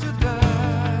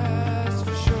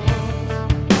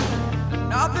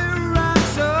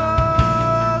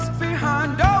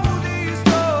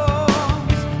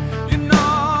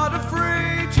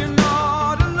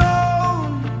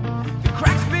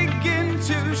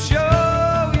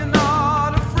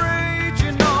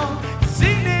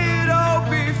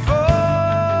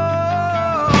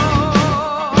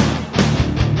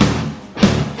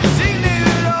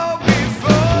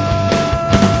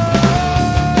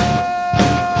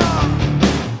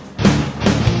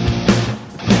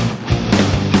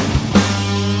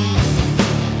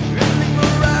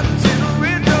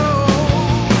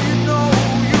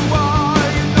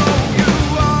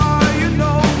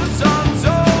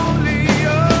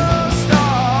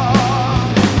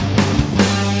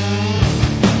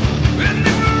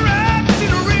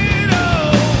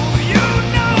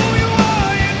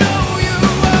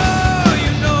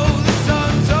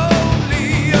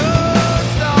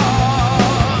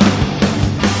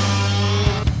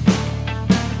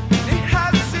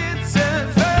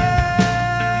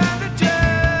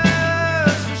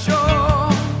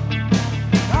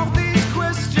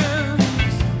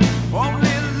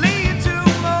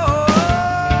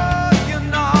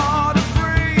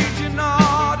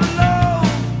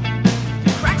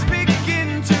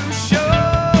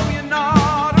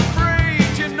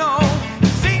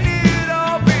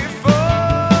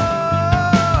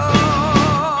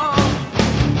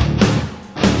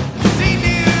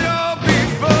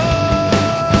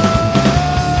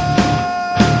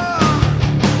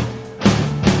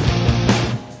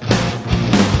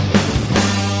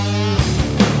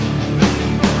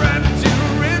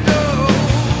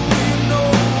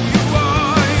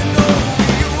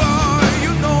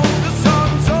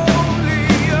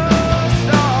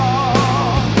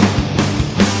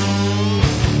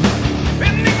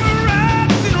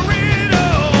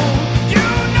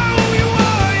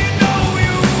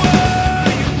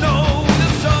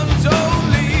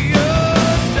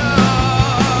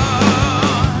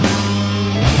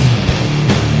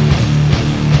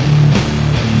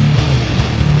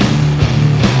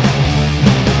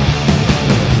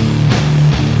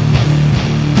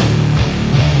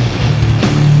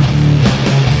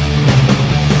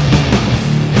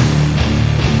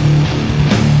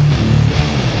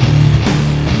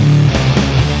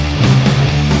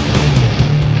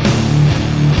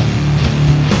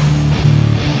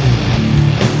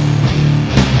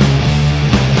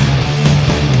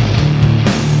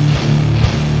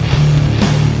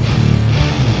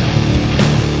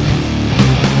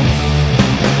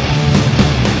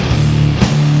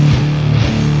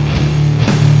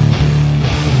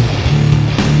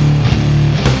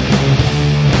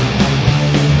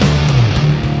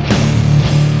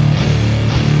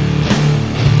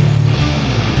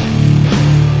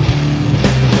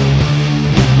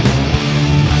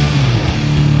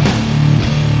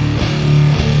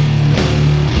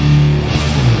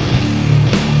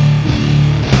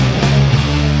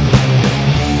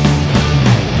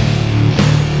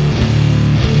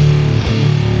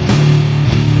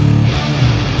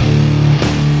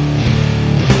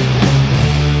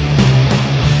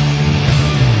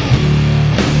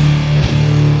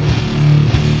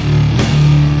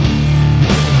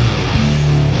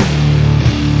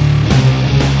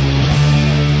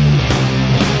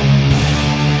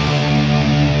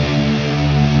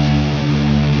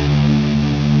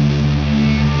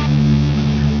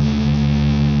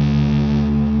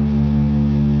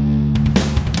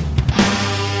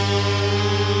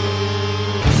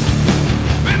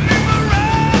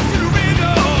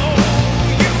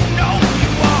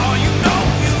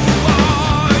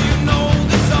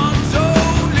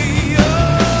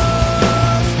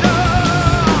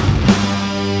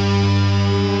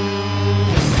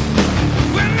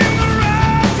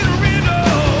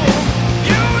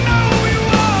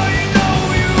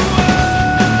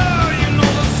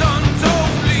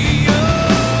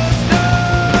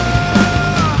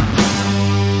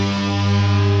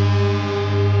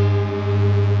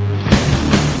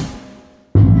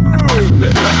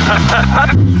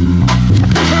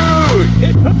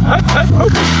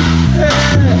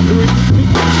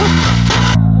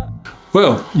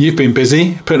 Well, you've been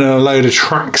busy putting a load of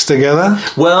tracks together.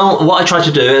 Well, what I tried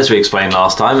to do, as we explained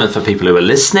last time, and for people who are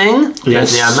listening,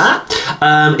 Yes. Lesley Anne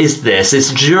Matt, is this.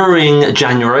 It's during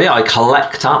January, I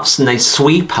collect up and they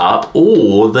sweep up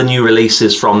all the new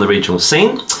releases from the regional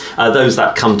scene, those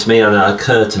that come to me and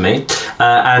occur to me,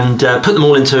 and put them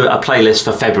all into a playlist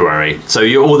for February. So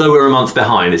although we're a month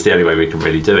behind, it's the only way we can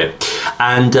really do it.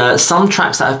 And some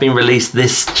tracks that have been released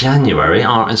this January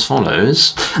are as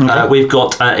follows. Okay. We've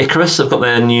got Icarus, have got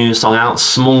their new song out,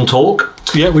 Small Talk.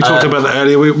 Yeah, we talked about that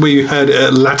earlier. We heard it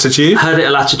at Latitude. Heard it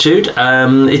at Latitude.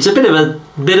 It's a bit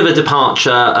of a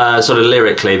departure, sort of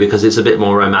lyrically, because it's a bit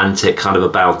more romantic, kind of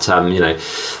about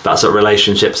about sort of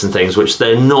relationships and things, which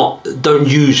don't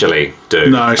usually do.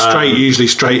 No, usually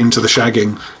straight into the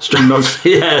shagging. No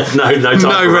time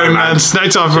for romance. No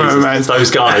time for romance.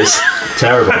 Those guys,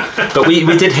 terrible. But we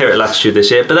did hear it at Latitude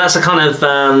this year. But that's a kind of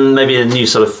maybe a new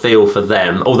sort of feel for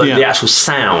them. Although the actual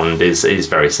sound is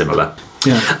very similar.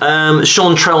 Yeah.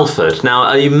 Sean Trelford.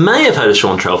 Now, you may have heard of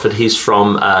Sean Trelford. He's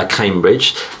from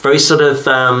Cambridge. Very sort of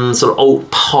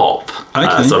alt pop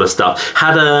sort of stuff.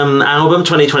 Had an album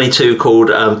 2022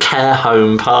 called Care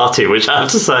Home Party, which I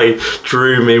have to say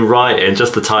drew me right in,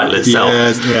 just the title itself.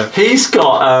 Yeah. He's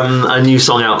got a new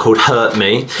song out called Hurt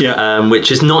Me,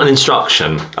 which is not an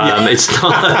instruction. It's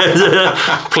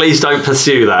not. Please don't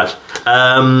pursue that.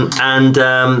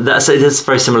 It's a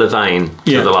very similar vein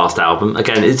to the last album.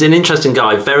 Again, it's an interesting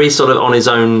guy, very sort of on his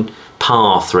own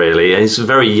path, really, and he's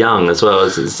very young as well,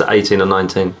 as it's 18 or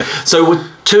 19. So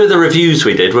two of the reviews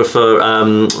we did were for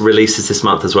releases this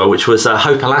month as well, which was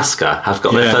Hope Alaska have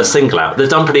got their first single out. They've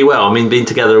done pretty well. I mean, been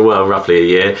together roughly a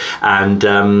year, and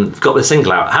got their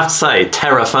single out. I have to say,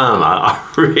 Terra Firma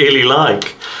I really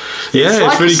like. Yeah,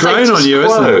 it's really grown on you,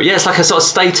 isn't it? Yeah, it's like a sort of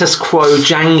status quo,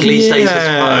 jangly status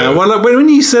quo. Well, like, when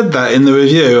you said that in the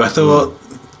review, I thought,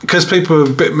 because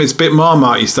people it's a bit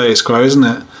Marmite status quo, isn't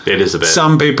it? It is a bit.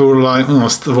 Some people were like, well,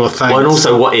 thanks. Well, and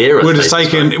also what era? Would have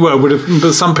taken,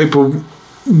 but some people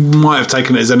might have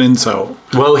taken it as an insult.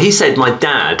 Well, he said, my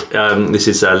dad, this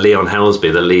is Leon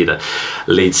Helsby, the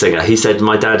lead singer, he said,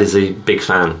 my dad is a big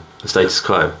fan of status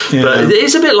quo. Yeah. But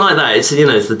it's a bit like that. It's,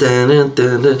 it's the dun.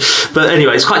 But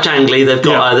anyway, it's quite jangly. They've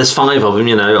got there's 5 of them,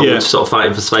 all sort of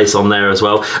fighting for space on there as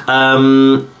well.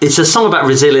 It's a song about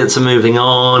resilience and moving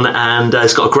on, and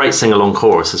it's got a great sing-along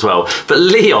chorus as well. But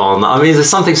Leon, I mean, there's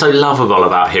something so lovable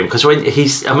about him, because when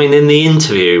in the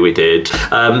interview we did,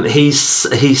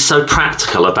 he's so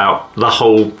practical about the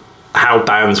whole how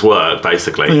bands work,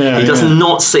 basically. He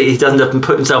doesn't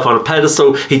put himself on a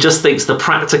pedestal. He just thinks the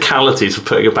practicalities of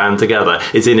putting a band together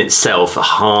is in itself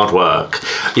hard work.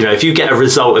 If you get a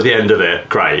result at the end of it,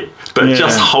 great. But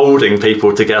just holding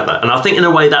people together. And I think in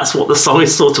a way that's what the song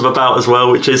is sort of about as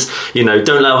well, which is, don't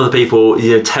let other people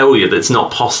tell you that it's not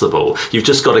possible. You've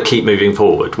just got to keep moving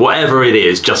forward. Whatever it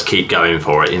is, just keep going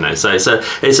for it, So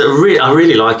I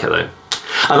really like it though.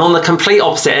 And on the complete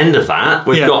opposite end of that,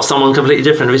 we've got someone completely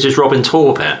different, which is Robin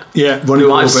Torbett. Yeah,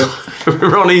 Ronnie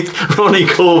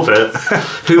Corbett,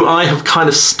 who I have kind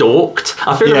of stalked.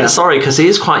 I feel like sorry, because he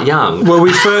is quite young. Well,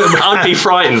 I'd be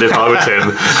frightened if I was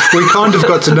him. We kind of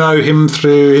got to know him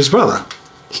through his brother.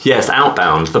 Yes,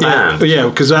 Outbound, the band. Yeah,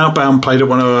 because Outbound played at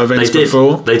one of our events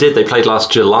before. They did. They played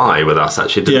last July with us,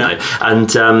 actually, didn't they?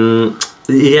 And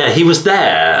he was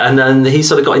there, and then he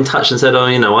sort of got in touch and said,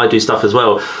 I do stuff as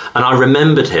well. And I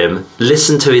remembered him,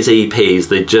 listened to his EPs,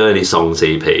 the Journey Songs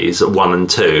EPs, 1 and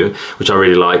 2, which I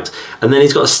really liked. And then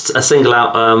he's got a single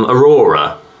out,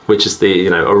 Aurora, which is the,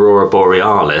 Aurora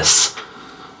Borealis.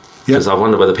 Because I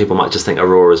wonder whether people might just think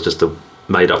Aurora is just a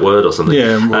made-up word or something.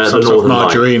 Yeah, some sort of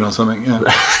margarine or something,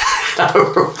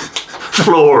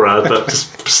 Flora, but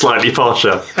just slightly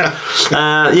posher.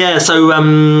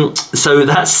 So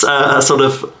that's a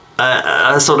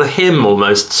sort of hymn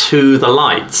almost to the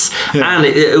lights, and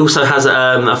it also has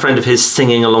a friend of his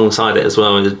singing alongside it as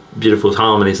well, with beautiful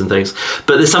harmonies and things.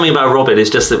 But there's something about Robin, it's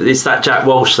that Jack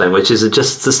Walsh thing, which is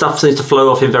just the stuff seems to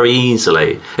flow off him very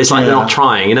easily. It's like they're not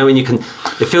trying, when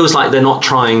it feels like they're not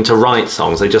trying to write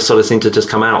songs, they just sort of seem to just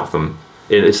come out of them.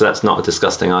 So that's not a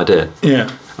disgusting idea.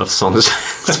 Of songs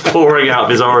pouring out of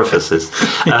his orifices.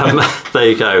 There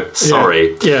you go.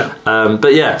 Sorry.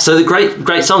 So the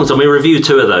great songs, and we reviewed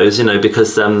 2 of those,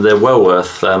 because they're well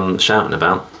worth shouting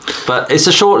about. But it's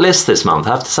a short list this month,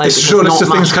 I have to say. It's a short list of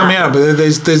things coming out, but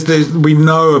there's we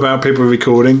know about people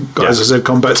recording. As I said,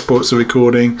 Combat Sports are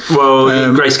recording.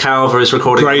 Well, Grace Calver is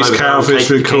recording. Grace Calver is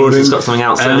recording. He's got something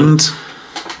out soon.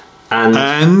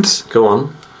 And go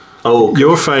on. Oh,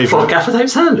 your favourite. Gaffer Tape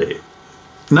Sandy?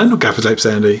 No, not Gaffer Tape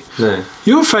Sandy. No.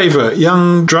 Your favourite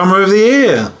young drummer of the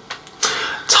year.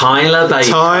 Tyler Baker.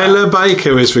 Tyler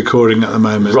Baker is recording at the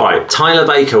moment. Right, Tyler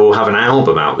Baker will have an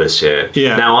album out this year.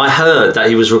 Yeah. Now, I heard that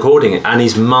he was recording it and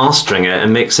he's mastering it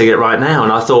and mixing it right now.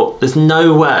 And I thought, there's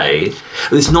no way,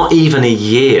 it's not even a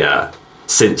year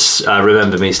since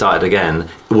Remember Me Started Again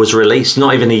was released,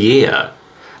 not even a year.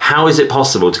 How is it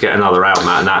possible to get another album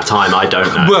out in that time? I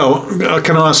don't know. Well,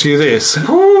 can I ask you this?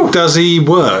 Does he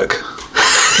work?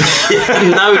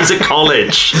 No, he's at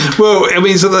college. Well, I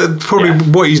mean, so probably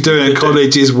what he's doing at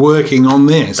college is working on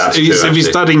this. That's true, if he's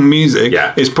studying music,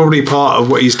 Yeah. it's probably part of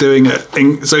what he's doing.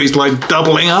 So he's like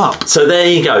doubling up. So there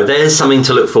you go. There's something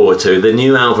to look forward to. The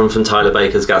new album from Tyler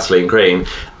Baker's Gasoline Green.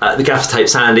 The Gaffer Tape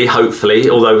Sandy, hopefully,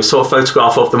 although we saw a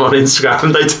photograph of them on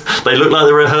Instagram, they look like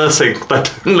they're rehearsing. They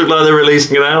don't look like they're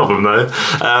releasing an album, though.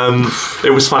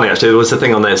 It was funny, actually. There was a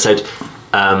thing on there that said,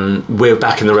 we're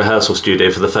back in the rehearsal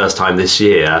studio for the first time this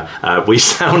year. We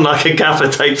sound like a Gaffer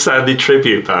Tape Sandy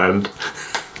tribute band.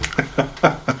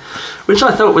 Which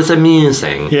I thought was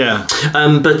amusing. Yeah.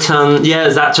 But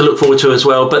that to look forward to as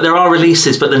well. But there are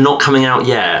releases, but they're not coming out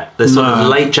yet. They're sort of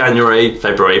late January,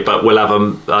 February, but we'll have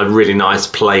a really nice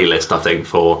playlist, I think,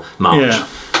 for March. Yeah.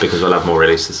 Because we'll have more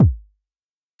releases.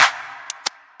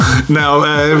 Now,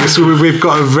 so we've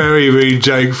got a very rude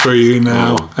joke for you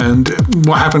now. Oh. And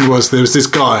what happened was there was this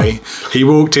guy, he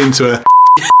walked into a...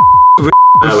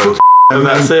 And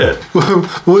that's it.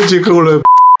 What do you call a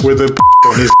with a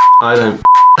on his... I don't...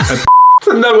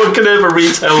 No one can ever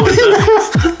retell with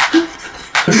that.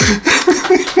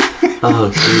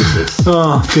 Oh, Jesus.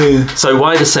 Oh, dear. So,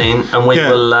 wider scene, and we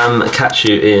will catch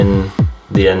you in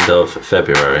the end of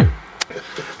February.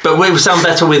 But we will sound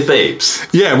better with beeps.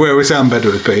 Yeah, well, we sound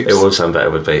better with beeps. It will sound better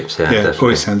with beeps, yeah, definitely.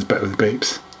 Always sounds better with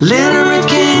beeps. Literate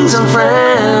kings and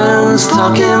friends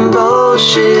talking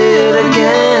bullshit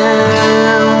again.